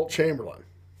Russell or Wilt Chamberlain?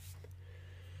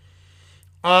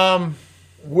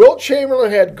 Wilt Chamberlain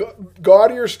had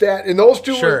gaudier stat, and those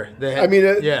two. Sure,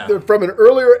 they're from an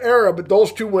earlier era, but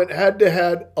those two went head to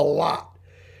head a lot.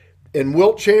 And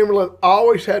Wilt Chamberlain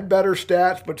always had better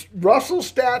stats, but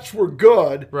Russell's stats were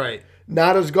good. Right.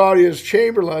 Not as gaudy as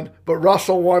Chamberlain, but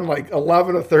Russell won like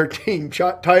 11 of 13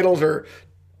 titles, or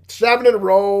 7 in a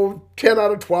row, 10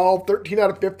 out of 12, 13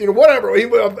 out of 15, or whatever. He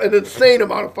would have an insane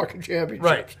amount of fucking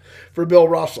championships for Bill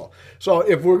Russell. So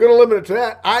if we're going to limit it to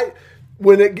that,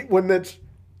 when it's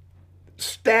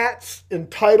stats and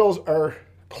titles are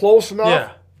close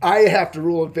enough, I have to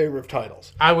rule in favor of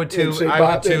titles. I would too.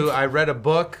 I read a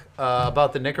book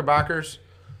about the Knickerbockers,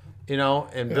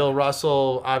 and Bill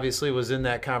Russell obviously was in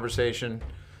that conversation.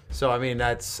 So I mean,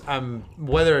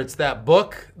 whether it's that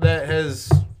book that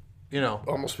has,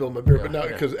 almost spilled my beer, but no,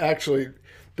 because actually,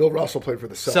 Bill Russell played for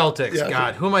the Celtics. Yeah.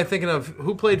 God, who am I thinking of?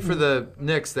 Who played for the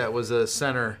Knicks? That was a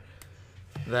center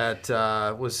that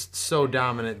was so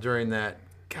dominant during that.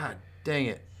 God dang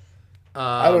it.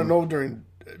 I don't know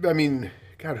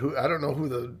I don't know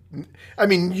who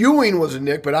Ewing was a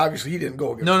Knick, but obviously he didn't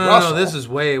go against Russell. No. This is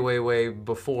way, way, way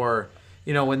before,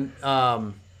 when.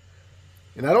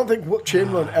 And I don't think Wilt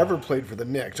Chamberlain ever played for the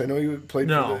Knicks. I know he played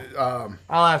for the.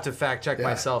 I'll have to fact check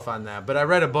myself on that. But I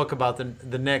read a book about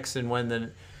the Knicks and when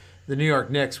the New York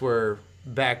Knicks were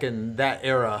back in that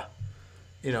era,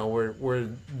 were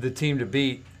the team to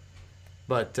beat.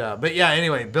 But yeah,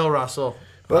 anyway, Bill Russell.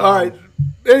 But all right.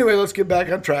 Anyway, let's get back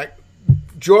on track.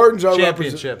 Jordan's our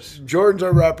championships. Jordan's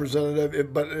our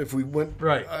representative. But if we went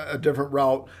right. a different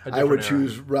route, I would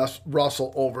choose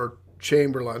Russell over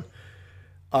Chamberlain.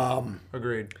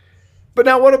 Agreed. But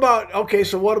now what about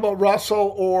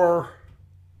Russell or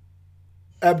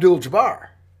Abdul-Jabbar?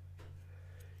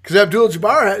 Because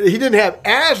Abdul-Jabbar, he didn't have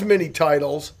as many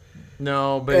titles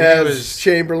but as he was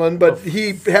Chamberlain, but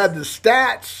he had the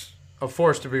stats. A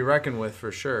force to be reckoned with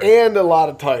for sure. And a lot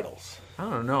of titles. I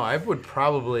don't know. I would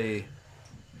probably...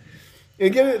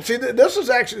 Again, see, this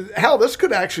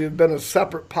could actually have been a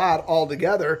separate pod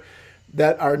altogether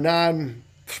that our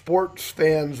non-sports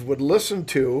fans would listen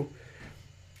to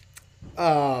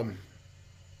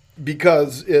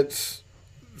because it's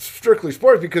strictly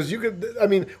sports. Because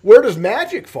where does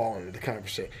Magic fall into the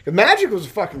conversation? If Magic was a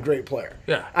fucking great player.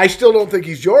 Yeah. I still don't think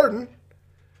he's Jordan,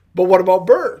 but what about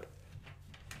Bird?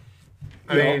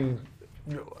 I mean,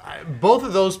 both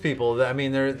of those people,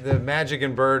 the Magic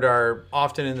and Bird are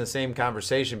often in the same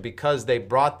conversation because they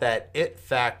brought that it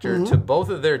factor to both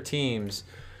of their teams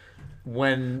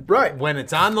when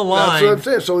it's on the line. That's what I'm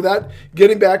saying. So that,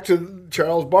 getting back to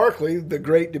Charles Barkley, the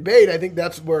great debate, I think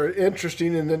that's where it's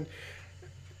interesting. And then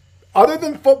other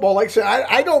than football, like I said,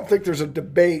 I don't think there's a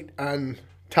debate on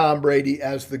Tom Brady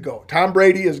as the GOAT. Tom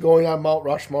Brady is going on Mount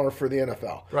Rushmore for the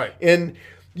NFL. Right. And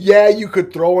yeah, you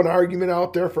could throw an argument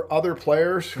out there for other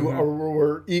players who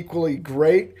were equally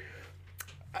great.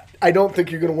 I don't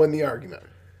think you're going to win the argument.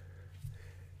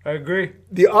 I agree.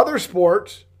 The other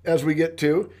sports, as we get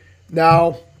to,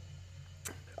 now,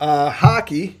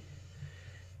 hockey,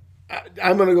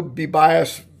 I'm going to be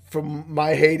biased from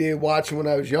my heyday watching when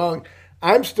I was young.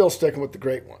 I'm still sticking with the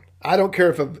great one. I don't care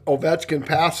if Ovechkin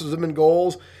passes him in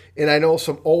goals, and I know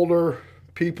some older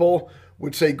people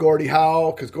would say Gordie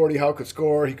Howe, because Gordie Howe could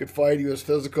score, he could fight, he was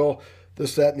physical,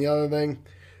 this, that, and the other thing.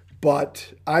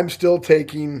 But I'm still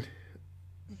taking...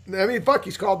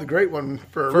 he's called the great one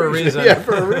for a reason. Yeah,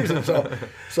 for a reason.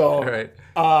 So right.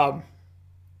 I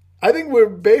think we're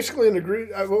basically in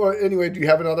agreement. Anyway, do you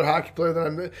have another hockey player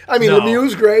that No.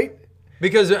 Lemieux's great.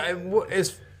 Because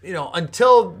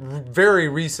until very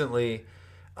recently,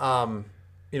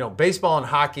 baseball and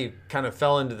hockey kind of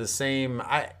fell into the same.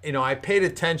 I paid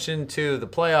attention to the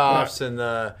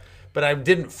playoffs but I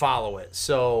didn't follow it.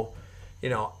 So,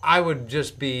 I would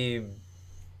just be,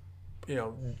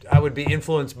 I would be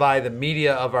influenced by the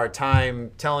media of our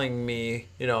time telling me,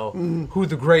 who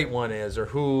the great one is or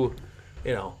who,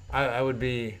 I would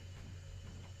be.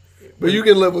 But you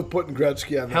can live with putting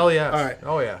Gretzky on there. Hell yes. All right.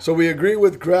 Oh yeah. So we agree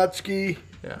with Gretzky.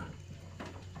 Yeah.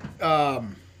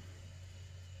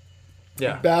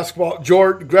 Basketball,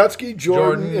 Gretzky,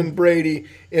 Jordan, and Brady.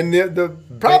 And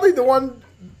the one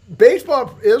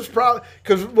baseball is probably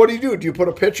because what do? Do you put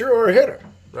a pitcher or a hitter?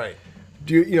 Right.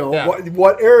 Do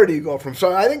what era do you go from?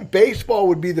 So I think baseball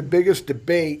would be the biggest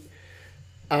debate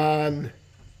on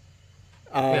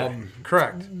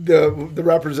correct. The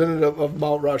representative of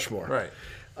Mount Rushmore. Right.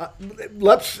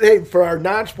 For our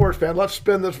non-sports fan, let's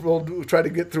spin this. We'll try to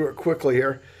get through it quickly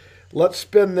here. Let's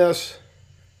spin this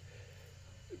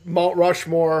Mount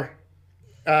Rushmore.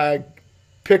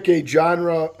 Pick a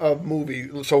genre of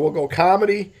movie. So we'll go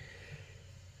comedy,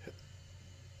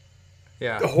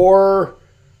 horror,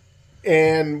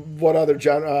 and what other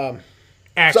genre?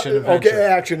 Action adventure. Okay,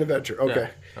 action adventure. Okay.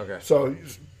 Yeah. Okay. So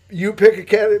you pick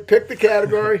the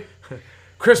category.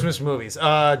 Christmas movies.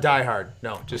 Die Hard.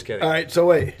 No, just kidding. All right. So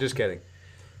wait. Just kidding.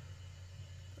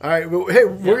 All right. Well, hey,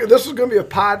 this is going to be a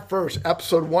pod first,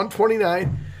 episode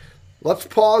 129. Let's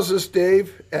pause this,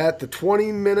 Dave, at the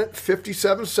 20-minute,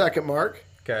 57-second mark.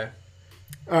 Okay.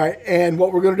 All right. And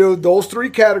what we're going to do, those three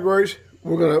categories,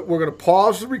 we're gonna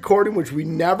pause the recording, which we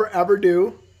never ever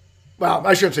do. Well,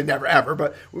 I shouldn't say never ever,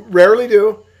 but we rarely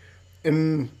do.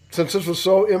 And since this was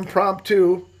so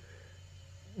impromptu,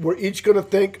 we're each going to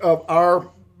think of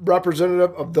our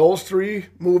representative of those three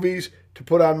movies to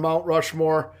put on Mount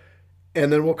Rushmore,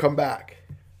 and then we'll come back.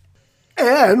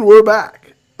 And we're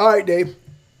back. All right, Dave.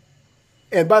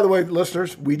 And by the way,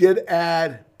 listeners, we did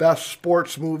add best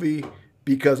sports movie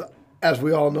because, as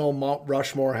we all know, Mount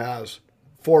Rushmore has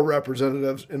 4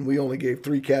 representatives, and we only gave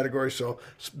 3 categories. So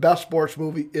best sports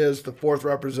movie is the 4th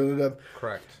representative.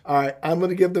 Correct. All right, I'm going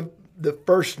to give the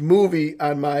first movie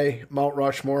on my Mount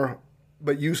Rushmore,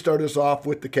 but you start us off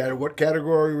with the category. What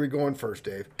category are we going first,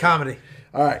 Dave? Comedy.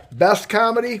 All right, best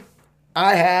comedy,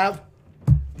 I have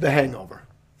The Hangover.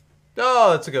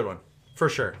 Oh, that's a good one. For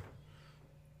sure.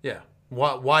 Yeah.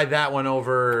 Why that one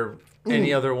over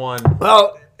any other one?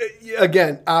 Well,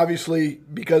 again, obviously,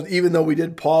 because even though we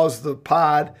did pause the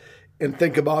pod and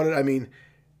think about it, I mean,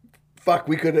 fuck,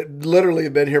 we could have literally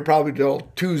have been here probably till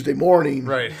Tuesday morning,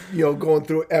 right? Going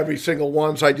through every single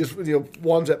one. So I just,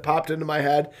 ones that popped into my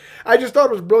head. I just thought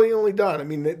it was brilliantly done. I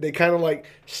mean, they kind of like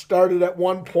started at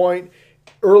one point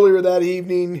earlier that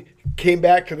evening, came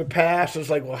back to the past. It's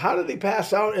like, well, how did they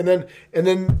pass out? And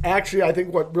then actually, I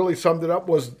think what really summed it up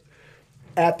was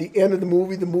at the end of the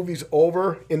movie's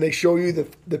over, and they show you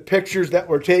the pictures that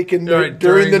were taken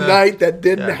during the night that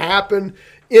didn't happen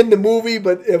in the movie,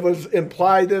 but it was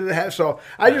implied that it had. So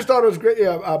I just thought it was great.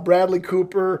 Bradley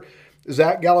Cooper,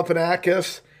 Zach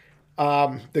Galifianakis,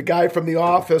 the guy from The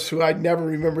Office, who I never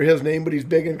remember his name, but he's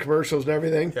big in commercials and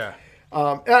everything. Yeah.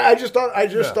 And I just thought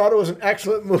it was an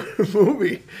excellent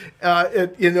movie.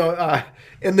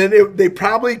 And then they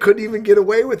probably couldn't even get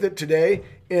away with it today.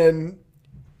 And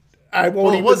I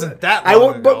won't. It wasn't that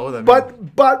long ago.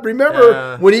 But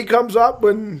remember when he comes up,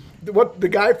 the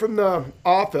guy from The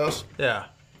Office. Yeah.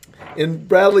 And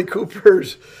Bradley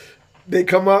Cooper's, they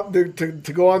come up to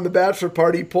go on the bachelor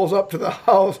party. He pulls up to the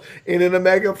house and in a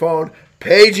megaphone,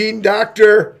 paging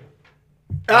Dr.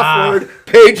 F word,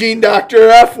 paging Dr.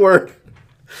 F word.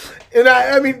 And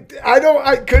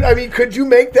could you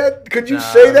make that? Could you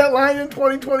say that line in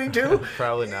 2022?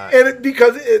 Probably not. And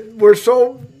because we're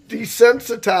so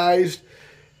desensitized.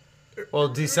 Well,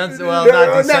 not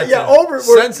desensitized.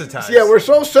 Sensitized. Yeah, we're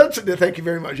so sensitive. Thank you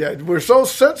very much. Yeah, we're so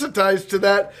sensitized to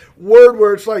that word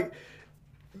where it's like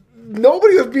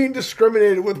nobody was being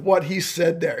discriminated with what he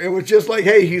said there. It was just like,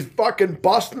 hey, he's fucking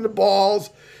busting the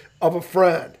balls of a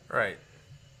friend. Right.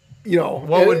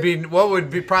 What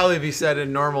would probably be said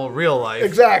in normal real life.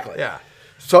 Exactly. Yeah.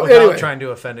 So without anyway, trying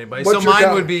to offend anybody. So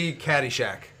mine would be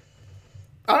Caddyshack.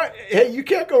 Hey, you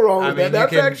can't go wrong with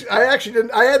that. I actually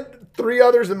didn't. I had 3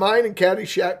 others in mind, and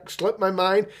Caddyshack slipped my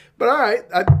mind. But all right,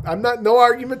 I'm not. No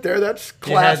argument there. That's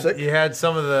classic. You had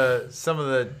some of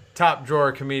the top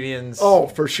drawer comedians. Oh,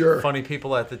 for sure. Funny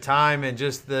people at the time, and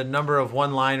just the number of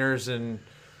one-liners, and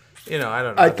I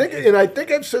don't know. I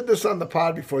think I've said this on the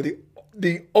pod before.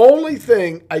 The only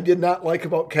thing I did not like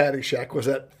about Caddyshack was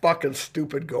that fucking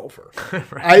stupid gopher.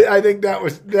 Right. I think that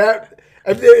was that.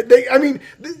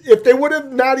 If they would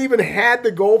have not even had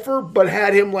the gopher, but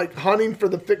had him like hunting for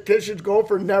the fictitious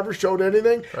gopher, never showed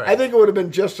anything, right. I think it would have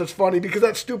been just as funny because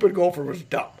that stupid gopher was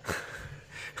dumb.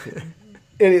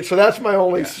 So that's my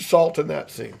only salt in that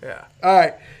scene. Yeah. All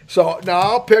right. So now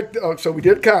I'll pick. So we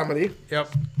did comedy.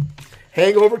 Yep.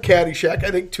 Hangover, Caddyshack. I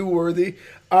think 2 worthy.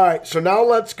 All right. So now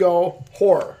let's go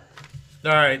horror.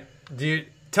 All right.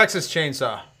 Texas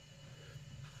Chainsaw.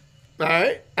 All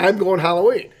right. I'm going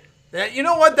Halloween. Yeah, you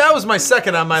know what? That was my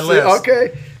second on my list.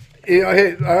 Okay.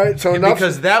 Hey, all right. So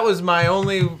because that was my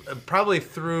only, probably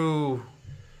through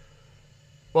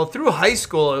high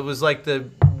school, it was like the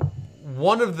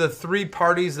one of the 3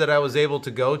 parties that I was able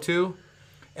to go to,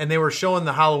 and they were showing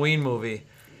the Halloween movie.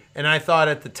 And I thought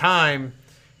at the time,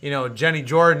 Jenny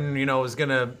Jordan, was going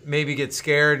to maybe get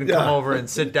scared and come over and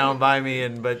sit down by me.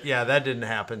 But that didn't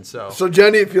happen. So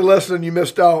Jenny, if you're listening, you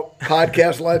missed out.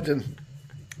 Podcast legend.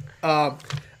 I'm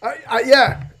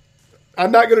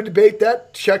not going to debate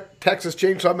that. Texas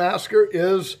Chainsaw Massacre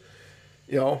is,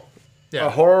 a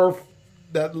horror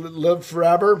that lived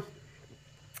forever.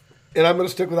 And I'm going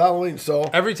to stick with Halloween. So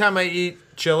every time I eat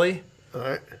chili, all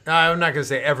right. I'm not going to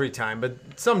say every time, but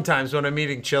sometimes when I'm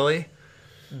eating chili,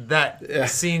 that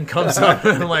scene comes up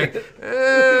and I'm like,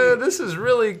 this is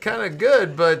really kind of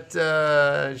good, but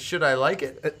should I like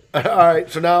it? All right.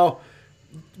 So now,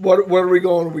 what are we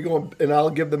going? Are we going? And I'll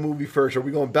give the movie first. Are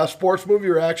we going best sports movie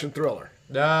or action thriller?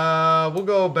 We'll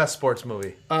go best sports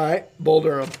movie. All right. Bull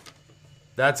Durham.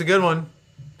 That's a good one.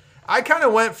 I kind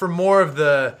of went for more of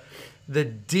the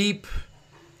deep,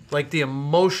 like the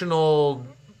emotional,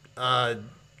 the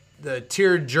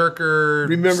tear jerker.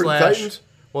 Remember the Titans?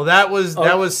 Well, that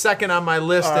was second on my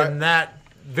list in that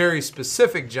very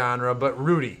specific genre, but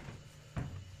Rudy.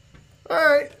 All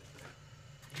right.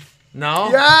 No?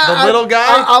 Yeah. The little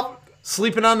guy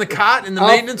sleeping on the cot in the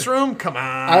maintenance room? Come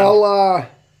on. I'll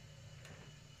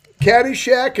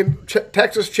Caddyshack and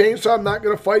Texas Chainsaw, I'm not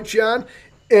going to fight you on.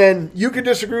 And you can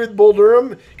disagree with Bull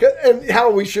Durham and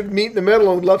how we should meet in the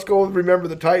middle and let's go and Remember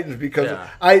the Titans because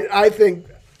I think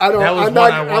I'm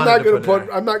not going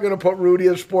to put Rudy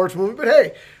as a sports movie, but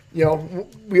hey,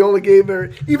 we only gave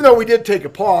her, even though we did take a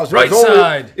pause.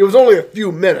 It was only a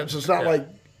few minutes. It's not like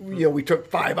we took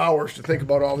 5 hours to think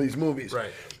about all these movies.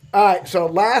 Right. All right. So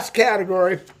last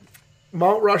category,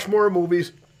 Mount Rushmore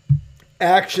movies,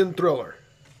 action thriller.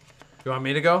 You want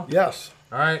me to go? Yes.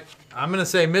 All right. I'm going to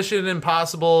say Mission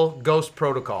Impossible Ghost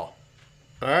Protocol.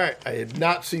 All right. I had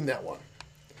not seen that one.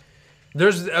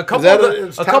 There's a couple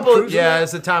it's the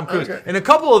Tom Cruise. Okay. And a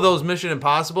couple of those Mission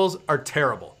Impossibles are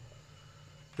terrible.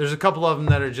 There's a couple of them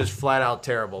that are just flat out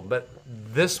terrible, but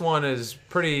this one is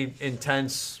pretty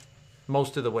intense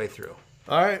most of the way through.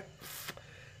 All right.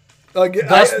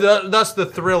 That's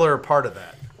the thriller part of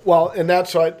that. Well, and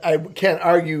that's why I can't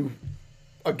argue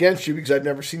against you because I've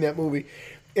never seen that movie.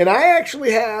 And I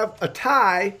actually have a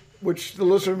tie, which the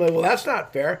listener may, well, that's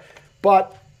not fair.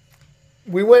 But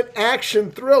we went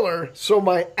action thriller, so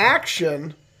my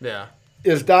action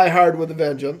is Die Hard with a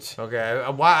Vengeance. Okay.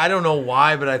 I don't know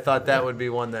why, but I thought that would be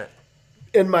one that...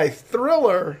 And my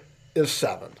thriller is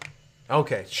Seven.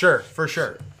 Okay, sure, for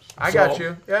sure. I got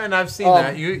you. Yeah, and I've seen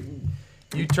that. You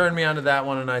turned me onto that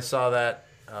one, and I saw that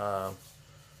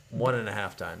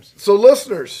 1.5 times. So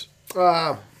listeners...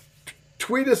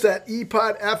 tweet us at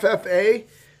EPODFFA.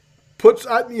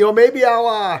 Maybe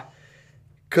I'll,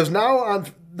 because now on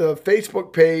the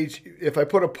Facebook page, if I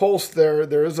put a post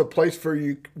there is a place for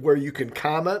you where you can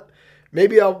comment.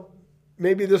 Maybe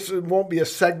this won't be a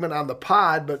segment on the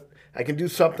pod, but I can do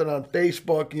something on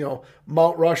Facebook.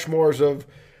 Mount Rushmores of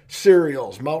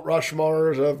cereals, Mount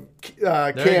Rushmores of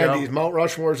candies, Mount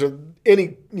Rushmores of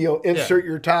any. Insert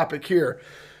your topic here.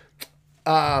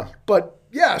 But.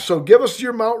 Yeah, so give us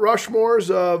your Mount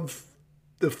Rushmores of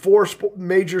the 4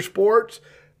 major sports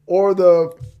or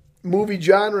the movie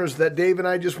genres that Dave and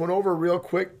I just went over real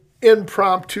quick,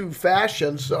 impromptu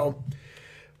fashion. So,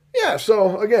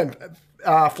 again,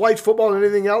 Flights Football and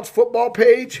anything else, football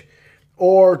page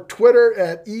or Twitter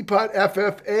at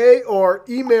EPODFFA or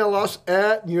email us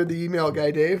at, you're the email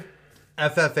guy, Dave.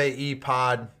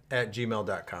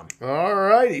 FFAEpod@gmail.com. All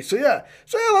righty. So,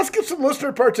 let's get some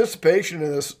listener participation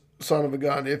in this. Son of a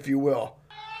gun, if you will.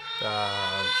 Damn,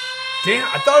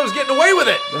 I thought I was getting away with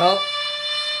it. Well,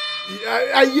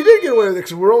 you did get away with it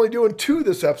because we're only doing 2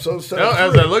 this episode. So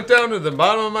as I look down at the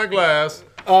bottom of my glass.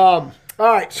 All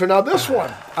right, so now this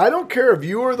one. I don't care if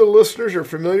you or the listeners are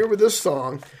familiar with this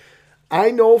song.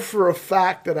 I know for a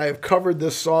fact that I have covered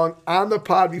this song on the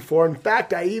pod before. In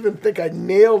fact, I even think I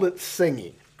nailed it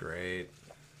singing. Great.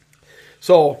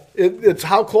 So it's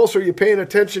how close are you paying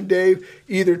attention, Dave,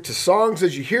 either to songs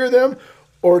as you hear them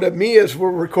or to me as we're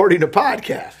recording a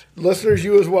podcast. Listeners,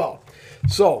 you as well.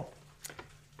 So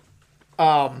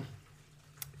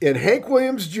in Hank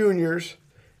Williams Jr.'s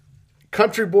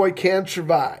Country Boy Can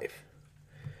Survive,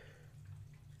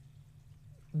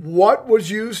 what was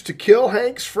used to kill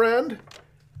Hank's friend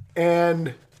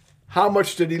and how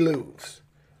much did he lose?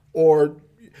 Or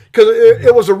because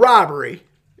it was a robbery.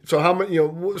 So how many?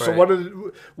 So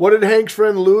what did Hank's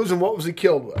friend lose, and what was he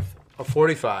killed with? A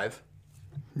 45.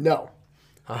 No.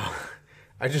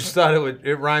 I just thought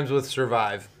it rhymes with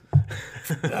survive.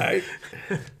 Right.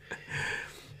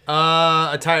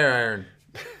 A tire iron.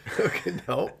 Okay,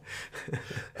 no.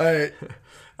 All right.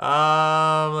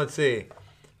 Let's see.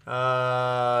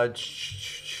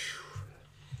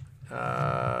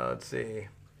 Let's see.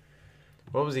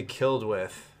 What was he killed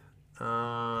with?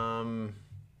 A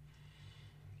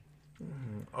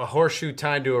horseshoe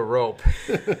tied to a rope.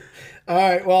 All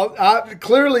right. Well,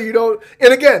 clearly you don't.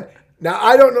 And again, now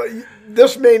I don't know.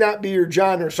 This may not be your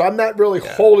genre, so I'm not really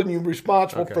holding you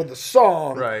responsible for the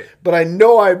song. Right. But I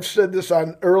know I've said this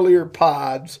on earlier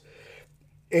pods,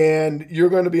 and you're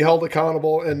going to be held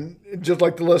accountable. And just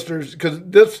like the listeners, because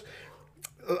this,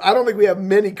 I don't think we have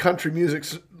many country music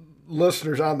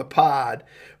listeners on the pod,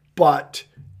 but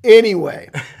anyway.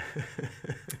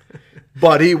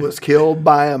 But he was killed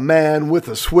by a man with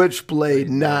a switchblade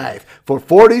knife. For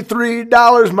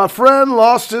 $43, my friend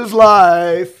lost his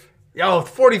life. Yo,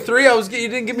 43. You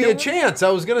didn't give me a chance. I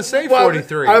was gonna say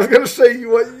 43. I was gonna say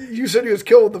you said he was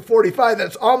killed with the 45.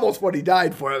 That's almost what he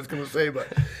died for. I was gonna say, but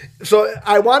so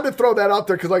I wanted to throw that out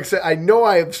there because, like I said, I know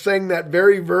I have sang that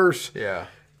very verse. Yeah.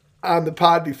 On the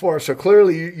pod before, so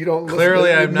clearly you don't.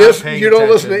 Clearly, I'm not paying You don't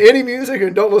attention. listen to any music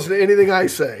and don't listen to anything I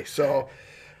say. So,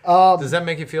 does that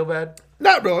make you feel bad?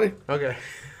 not really. Okay.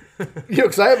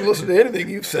 Because I haven't listened to anything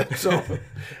you've said. So,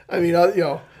 I mean,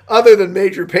 other than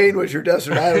Major Payne was your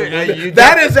Desert Island.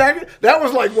 That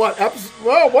was like what?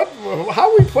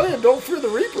 How are we playing Don't Fear the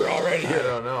Reaper already I here?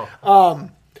 don't know.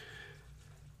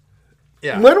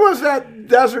 Yeah. When was that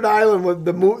Desert Island with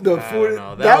the food?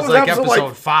 No, that was like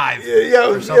episode 5. Yeah,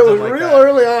 it was like real that.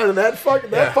 early on, and that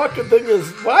fucking thing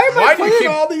is. Why am I Why do you playing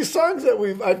keep- all these songs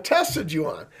that I've tested you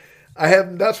on? I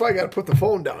have. That's why I got to put the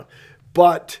phone down.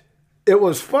 But it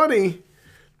was funny.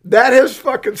 That has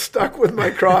fucking stuck with my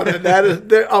craw. And that is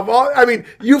of all. I mean,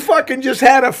 you fucking just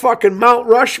had a fucking Mount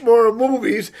Rushmore of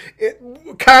movies.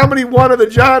 Comedy, one of the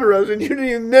genres, and you didn't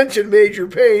even mention Major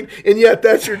Payne, and yet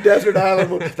that's your Desert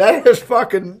Island movie. That has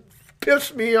fucking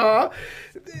pissed me off.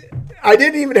 I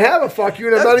didn't even have a fuck you,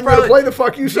 and I'm not even going to play the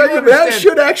fuck you segment. That understand.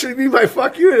 should actually be my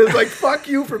fuck you. And it's like, fuck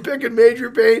you for picking Major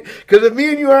Payne, because if me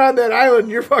and you are on that island,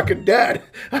 you're fucking dead.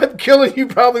 I'm killing you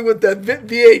probably with that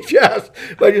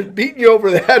VHS by just beating you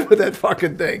over the head with that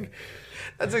fucking thing.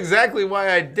 That's exactly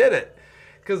why I did it.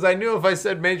 Because I knew if I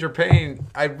said Major Payne,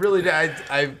 I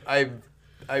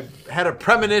had a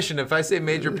premonition. If I say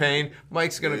Major Payne,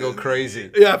 Mike's going to go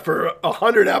crazy. Yeah, for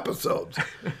 100 episodes.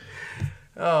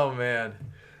 Oh, man.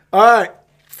 All right.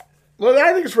 Well,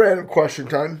 I think it's random question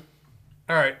time.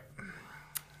 All right.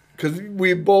 Because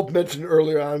we both mentioned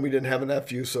earlier on we didn't have an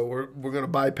FU, so we're going to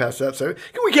bypass that. So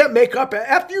we can't make up.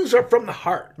 FUs are from the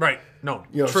heart. Right. No,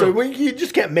 You know, true. so you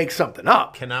just can't make something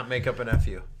up. Cannot make up an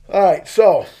FU. All right,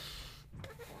 so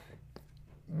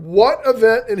what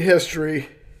event in history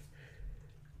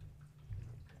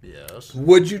Yes.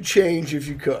 would you change if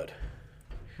you could?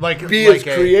 Be As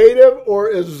creative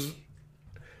or as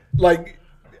like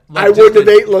I just wouldn't have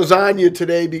a- ate lasagna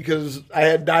today because I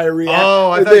had diarrhea.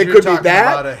 Oh, I thought you were talking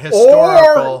about a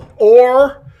historical-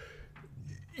 Or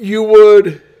you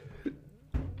would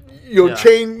Yeah.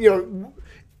 change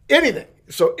anything.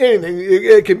 So anything.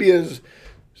 It could be as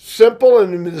simple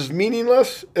and as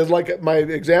meaningless as like my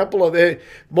example of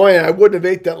boy, I wouldn't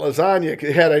have ate that lasagna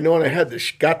had I known I had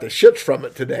got the shits from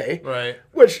it today. Right.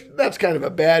 Which that's kind of a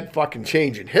bad fucking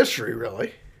change in history,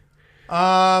 really.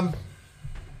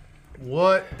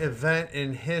 What event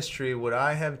in history would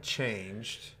I have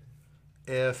changed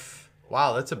if...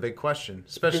 Wow, that's a big question.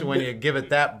 Especially when you give it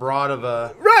that broad of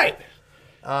a... Right.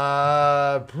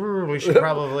 We should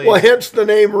probably... Well, hence the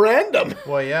name random.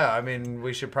 Well, yeah. I mean,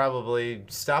 we should probably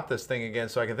stop this thing again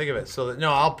so I can think of it.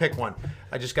 No, I'll pick one.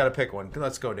 I just got to pick one.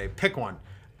 Let's go, Dave. Pick one.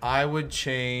 I would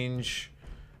change...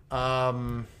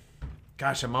 gosh,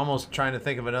 I'm almost trying to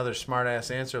think of another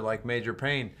smart-ass answer like Major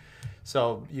Payne.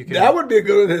 So you can... That would be a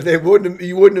good one. If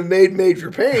you wouldn't have made Major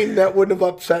Payne, that wouldn't have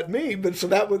upset me. But so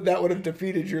that would have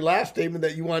defeated your last statement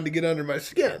that you wanted to get under my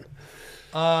skin.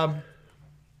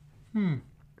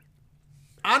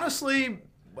 Honestly,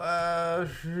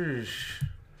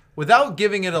 without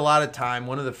giving it a lot of time,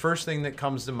 one of the first thing that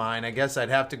comes to mind, I guess I'd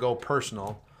have to go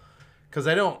personal, because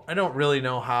I don't really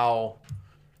know how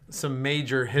some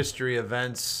major history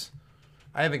events.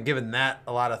 I haven't given that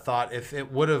a lot of thought. If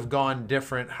it would have gone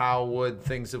different, how would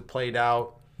things have played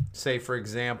out? Say, for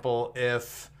example,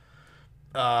 if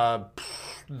the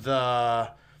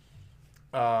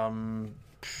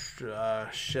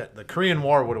Korean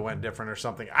War would have went different or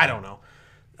something. I don't know.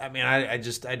 I mean, I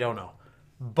don't know.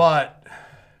 But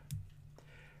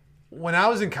when I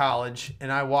was in college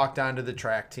and I walked onto the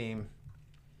track team,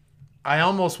 I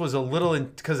almost was a little,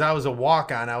 because I was a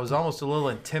walk-on, I was almost a little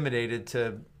intimidated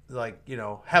to,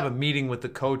 have a meeting with the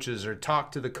coaches or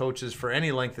talk to the coaches for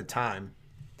any length of time.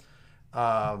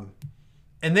 And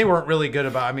they weren't really good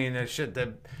about. I mean,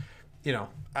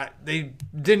 they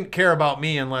didn't care about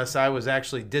me unless I was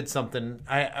actually did something.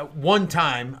 One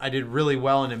time I did really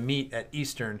well in a meet at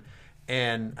Eastern,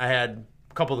 and I had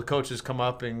a couple of the coaches come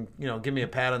up and give me a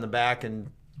pat on the back and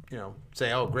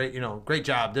say, "Oh, great, great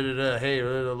job, hey,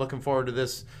 looking forward to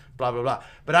this, blah blah blah."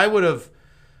 But I would have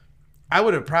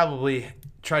probably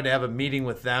tried to have a meeting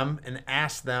with them and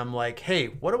ask them like, "Hey,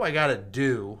 what do I got to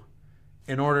do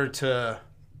in order to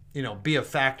be a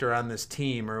factor on this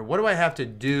team, or what do I have to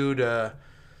do to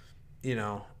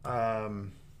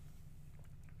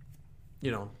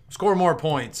score more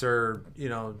points, or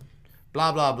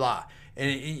blah blah blah."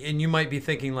 And you might be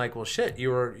thinking like, well, shit,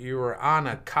 you were on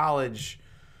a college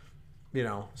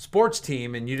sports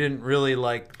team, and you didn't really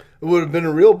like. It would have been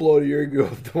a real blow to your ego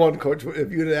if the one coach,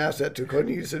 if you'd have asked that to a coach,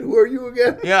 and you said, "Who are you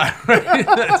again?" Yeah, right.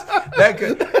 That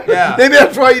could, yeah. Maybe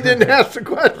that's why you didn't ask the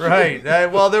question. Right.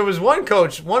 Well, there was one of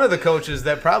the coaches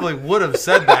that probably would have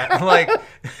said that. Like,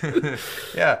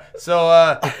 yeah. So,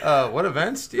 what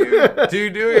events do you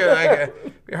do? It'd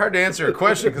be hard to answer a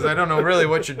question because I don't know really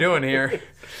what you're doing here.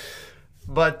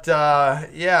 But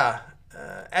yeah.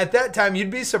 At that time,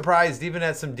 you'd be surprised, even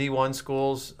at some D1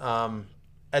 schools.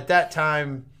 At that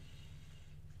time,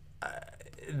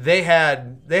 they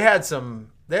had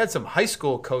some high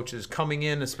school coaches coming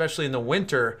in, especially in the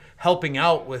winter, helping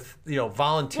out with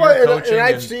volunteer coaching. And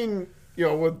I've seen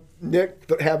with Nick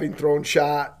having thrown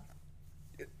shot,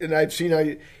 and I've seen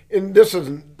and this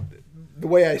isn't the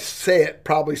way I say it.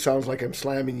 Probably sounds like I'm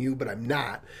slamming you, but I'm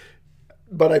not.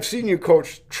 But I've seen you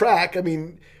coach track. I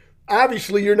mean,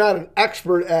 obviously you're not an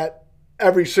expert at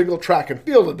every single track and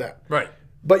field event, right?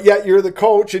 But yet you're the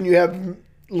coach, and you have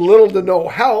little to no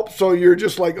help, so you're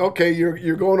just like, okay,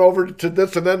 you're going over to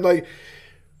this event, like,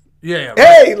 yeah,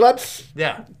 hey, let's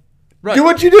right. do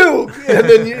what you do, and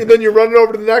then you're running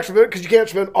over to the next event because you can't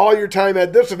spend all your time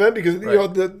at this event because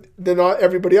then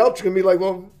everybody else is gonna be like,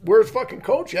 well, where's fucking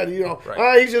coach at?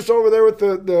 He's just over there with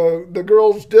the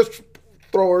girls disc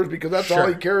throwers because that's all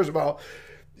he cares about.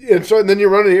 And then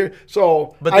you're running here.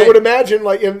 So I would imagine,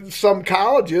 like in some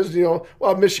colleges,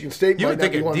 Michigan State. You might would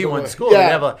think not a be D1 school, yeah.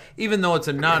 they'd have even though it's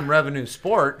a non-revenue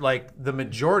sport, like the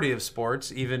majority of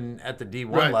sports, even at the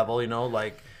D1 level,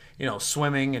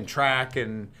 swimming and track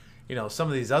and some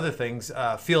of these other things,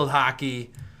 field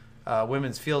hockey,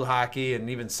 women's field hockey, and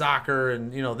even soccer,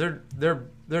 and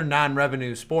they're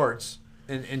non-revenue sports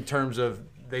in terms of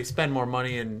they spend more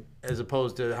money as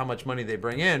opposed to how much money they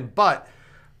bring in, but.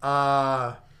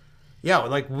 Yeah,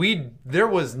 like there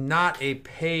was not a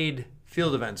paid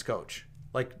field events coach,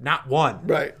 like not one.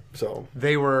 Right. So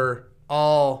they were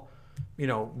all,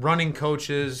 running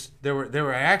coaches. There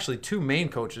were actually two main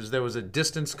coaches. There was a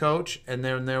distance coach, and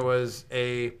then there was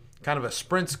a kind of a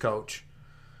sprints coach,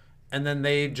 and then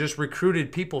they just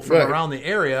recruited people from around the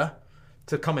area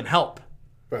to come and help.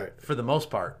 Right. For the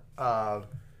most part.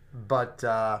 But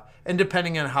and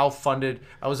depending on how funded,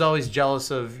 I was always jealous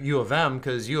of U of M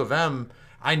because U of M,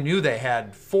 I knew they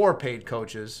had 4 paid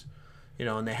coaches,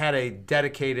 and they had a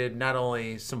dedicated, not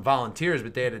only some volunteers,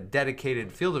 but they had a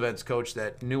dedicated field events coach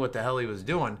that knew what the hell he was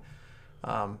doing.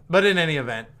 But in any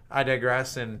event, I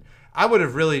digress. And I would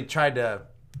have really grown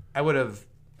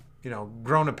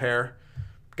a pair,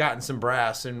 gotten some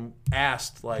brass, and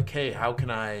asked like, hey, how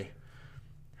can I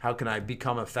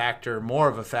become more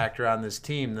of a factor on this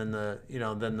team than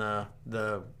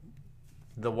the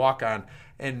walk-on?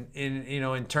 And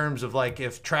in terms of like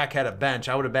if track had a bench,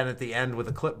 I would have been at the end with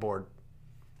a clipboard.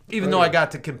 Even though I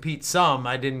got to compete some,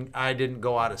 I didn't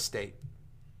go out of state.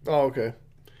 Oh, okay.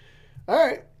 All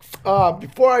right.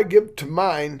 Before I give to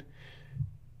mine,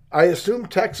 I assume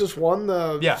Texas won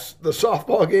the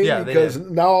softball game because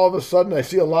now all of a sudden I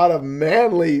see a lot of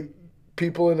manly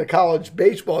people in the college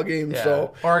baseball game. Yeah.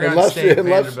 So Oregon State,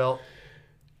 Vanderbilt.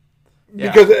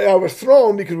 Because I was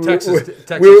thrown because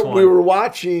we were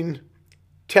watching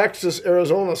Texas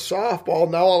Arizona softball.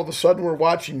 Now all of a sudden we're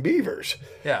watching Beavers.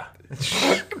 Yeah.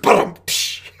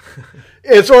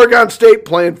 It's Oregon State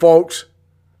playing, folks.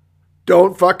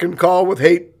 Don't fucking call with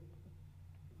hate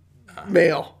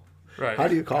mail. Right. How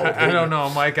do you call it? I don't know,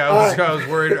 Mike. I was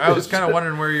worried. I was kind of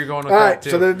wondering where you're going with that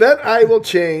too. So the event I will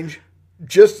change.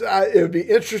 It would be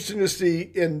interesting to see.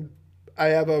 And I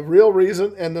have a real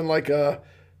reason, and then like a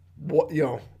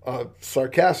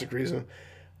sarcastic reason.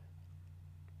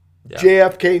 Yeah.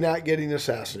 JFK not getting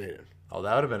assassinated. Oh,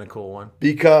 that would have been a cool one.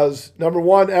 Because, number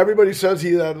one, everybody says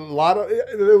he had a lot of...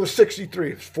 It was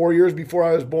 1963. It was 4 years before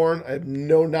I was born. I have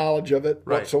no knowledge of it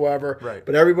whatsoever. Right.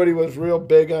 But everybody was real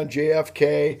big on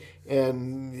JFK,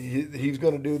 and he's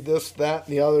going to do this, that,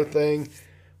 and the other thing,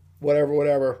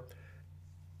 whatever.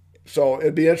 So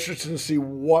it'd be interesting to see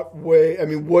what way. I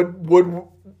mean, would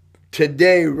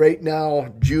today, right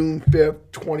now, June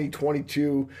 5th,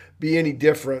 2022, be any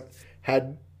different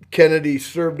had Kennedy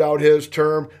served out his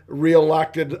term,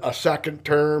 reelected a second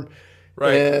term,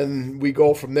 right. and we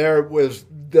go from there?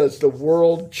 Does the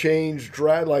world change?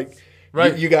 Like,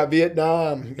 right. you got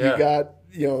Vietnam, yeah. you got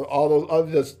all those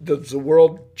others. Does the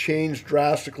world change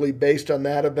drastically based on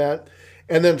that event?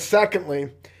 And then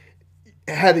secondly,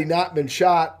 had he not been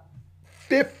shot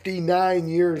 59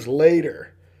 years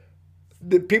later,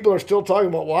 the people are still talking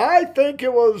about, well, I think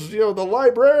it was, the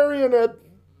librarian at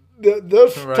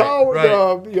this right, tower,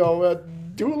 right.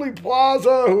 at Dooley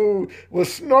Plaza, who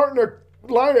was snorting a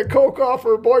line of coke off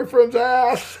her boyfriend's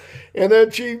ass, and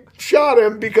then she shot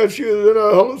him because she was in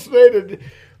a hallucinated.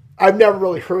 I've never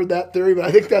really heard that theory, but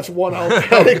I think that's one out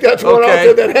there. I think that's one out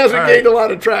there that hasn't gained a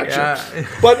lot of traction. Yeah.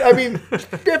 But, I mean,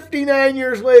 59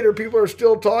 years later, people are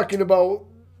still talking about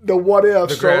the what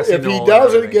if. So if he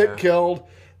doesn't get killed,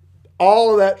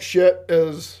 all of that shit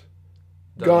is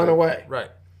gone away. Right.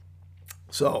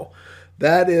 So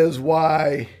that is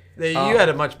why. You had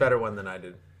a much better one than I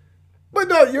did. But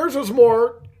no, yours was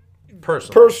more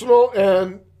personal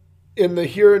and in the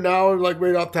here and now, like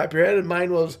right off the top of your head. And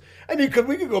mine was, I mean,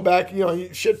 we could go back,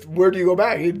 shit, where do you go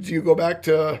back? Do you go back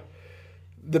to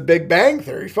the Big Bang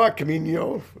Theory? Fuck, I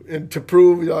mean, and to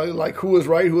prove, like who was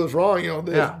right, who was wrong,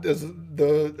 is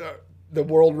the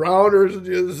world round or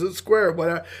is it square?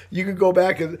 But you could go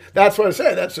back, and that's what I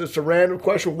said. That's just a random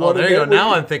question. There you go.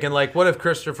 Now I'm thinking, like, what if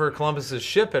Christopher Columbus's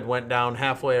ship had went down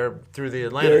halfway through the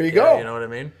Atlantic? There you go. You know what I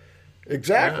mean?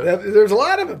 Exactly. Yeah. There's a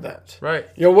lot of events. Right.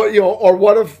 Or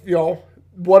what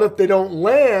if they don't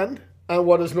land on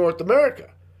what is North America?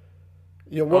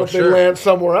 What if they land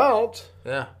somewhere else?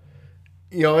 Yeah.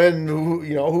 And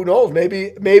who knows?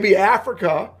 Maybe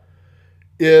Africa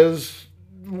is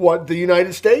what the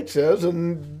United States is,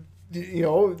 and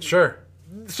Sure.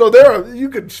 So you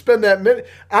could spend that minute.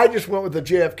 I just went with the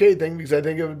JFK thing because I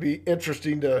think it would be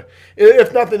interesting to,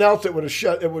 if nothing else, it would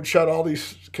shut all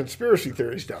these conspiracy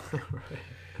theories down. Right.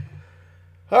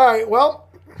 All right. Well,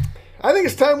 I think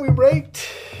it's time we rate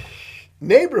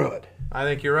Neighborhood. I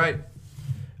think you're right.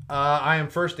 I am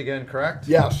first again, correct?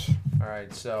 Yes. All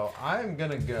right. So I'm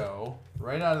gonna go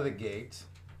right out of the gate.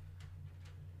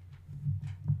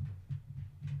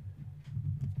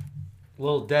 A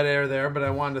little dead air there, but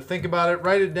I wanted to think about it,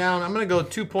 write it down. I'm going to go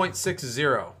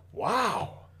 2.60.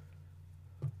 Wow.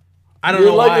 I don't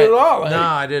know why. You didn't like it at all, eh? No,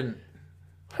 I didn't.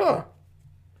 Huh.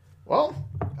 Well,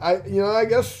 I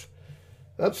guess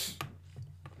that's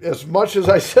as much as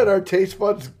I said our taste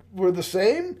buds were the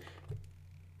same.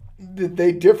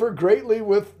 They differ greatly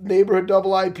with Neighborhood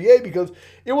Double IPA because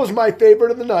it was my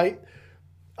favorite of the night.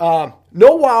 No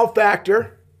wow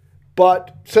factor.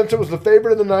 But since it was the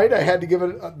favorite of the night, I had to give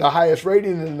it the highest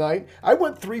rating of the night. I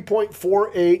went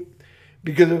 3.48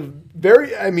 because it was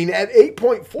at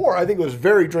 8.4, I think it was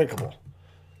very drinkable.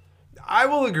 I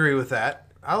will agree with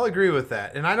that. I'll agree with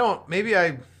that. And I don't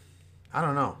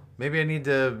know. Maybe I need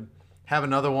to have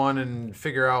another one and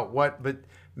figure out what, but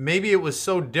maybe it was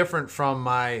so different from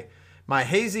my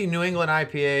hazy New England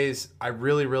IPAs. I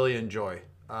really, really enjoy,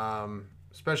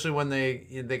 especially when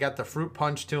they got the fruit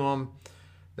punch to them.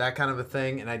 That kind of a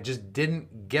thing, and I just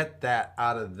didn't get that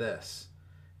out of this.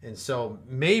 And so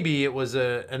maybe it was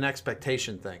an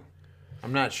expectation thing.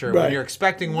 I'm not sure. Right. When you're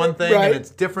expecting one thing and it's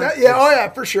different.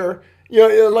 For sure.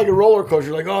 Like a roller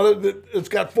coaster. Like, it's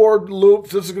got 4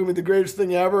 loops. This is going to be the greatest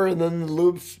thing ever. And then the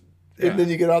loops, and then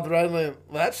you get out the ride and like,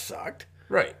 well, that sucked.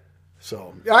 Right.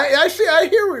 So I see. I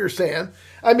hear what you're saying.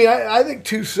 I mean, I think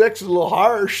 2.6 is a little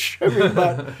harsh. I mean,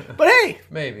 but hey,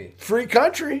 maybe free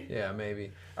country. Yeah,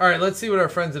 maybe. All right, let's see what our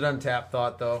friends at Untapped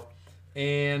thought, though.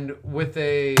 And with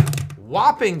a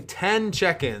whopping 10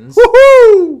 check-ins.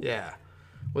 Woohoo! Yeah.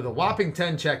 With a whopping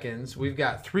 10 check-ins, we've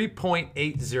got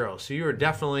 3.80. So you are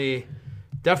definitely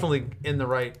in the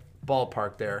right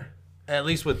ballpark there, at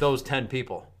least with those 10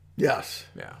 people. Yes.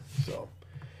 Yeah. So,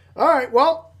 all right,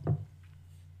 well,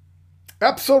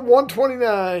 episode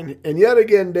 129. And yet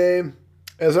again, Dave,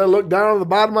 as I look down at the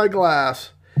bottom of my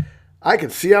glass, I can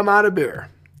see I'm out of beer.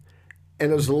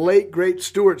 And as the late, great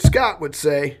Stuart Scott would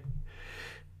say,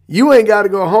 you ain't got to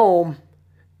go home,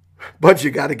 but you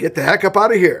got to get the heck up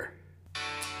out of here.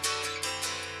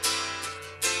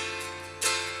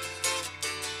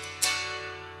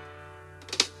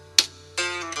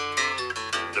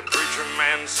 The preacher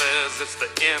man says it's the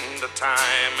end of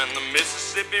time, and the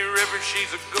Mississippi River,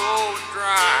 she's a going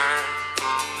dry.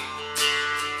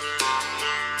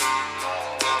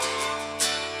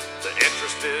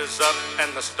 Interest is up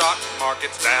and the stock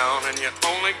market's down, and you're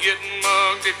only getting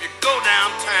mugged if you go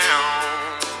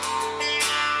downtown.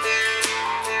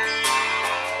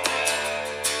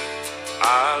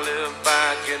 I live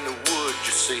back in the woods,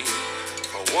 you see.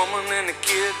 A woman and the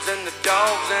kids and the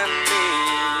dogs and me.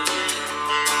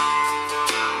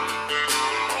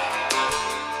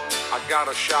 I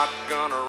got a shotgun,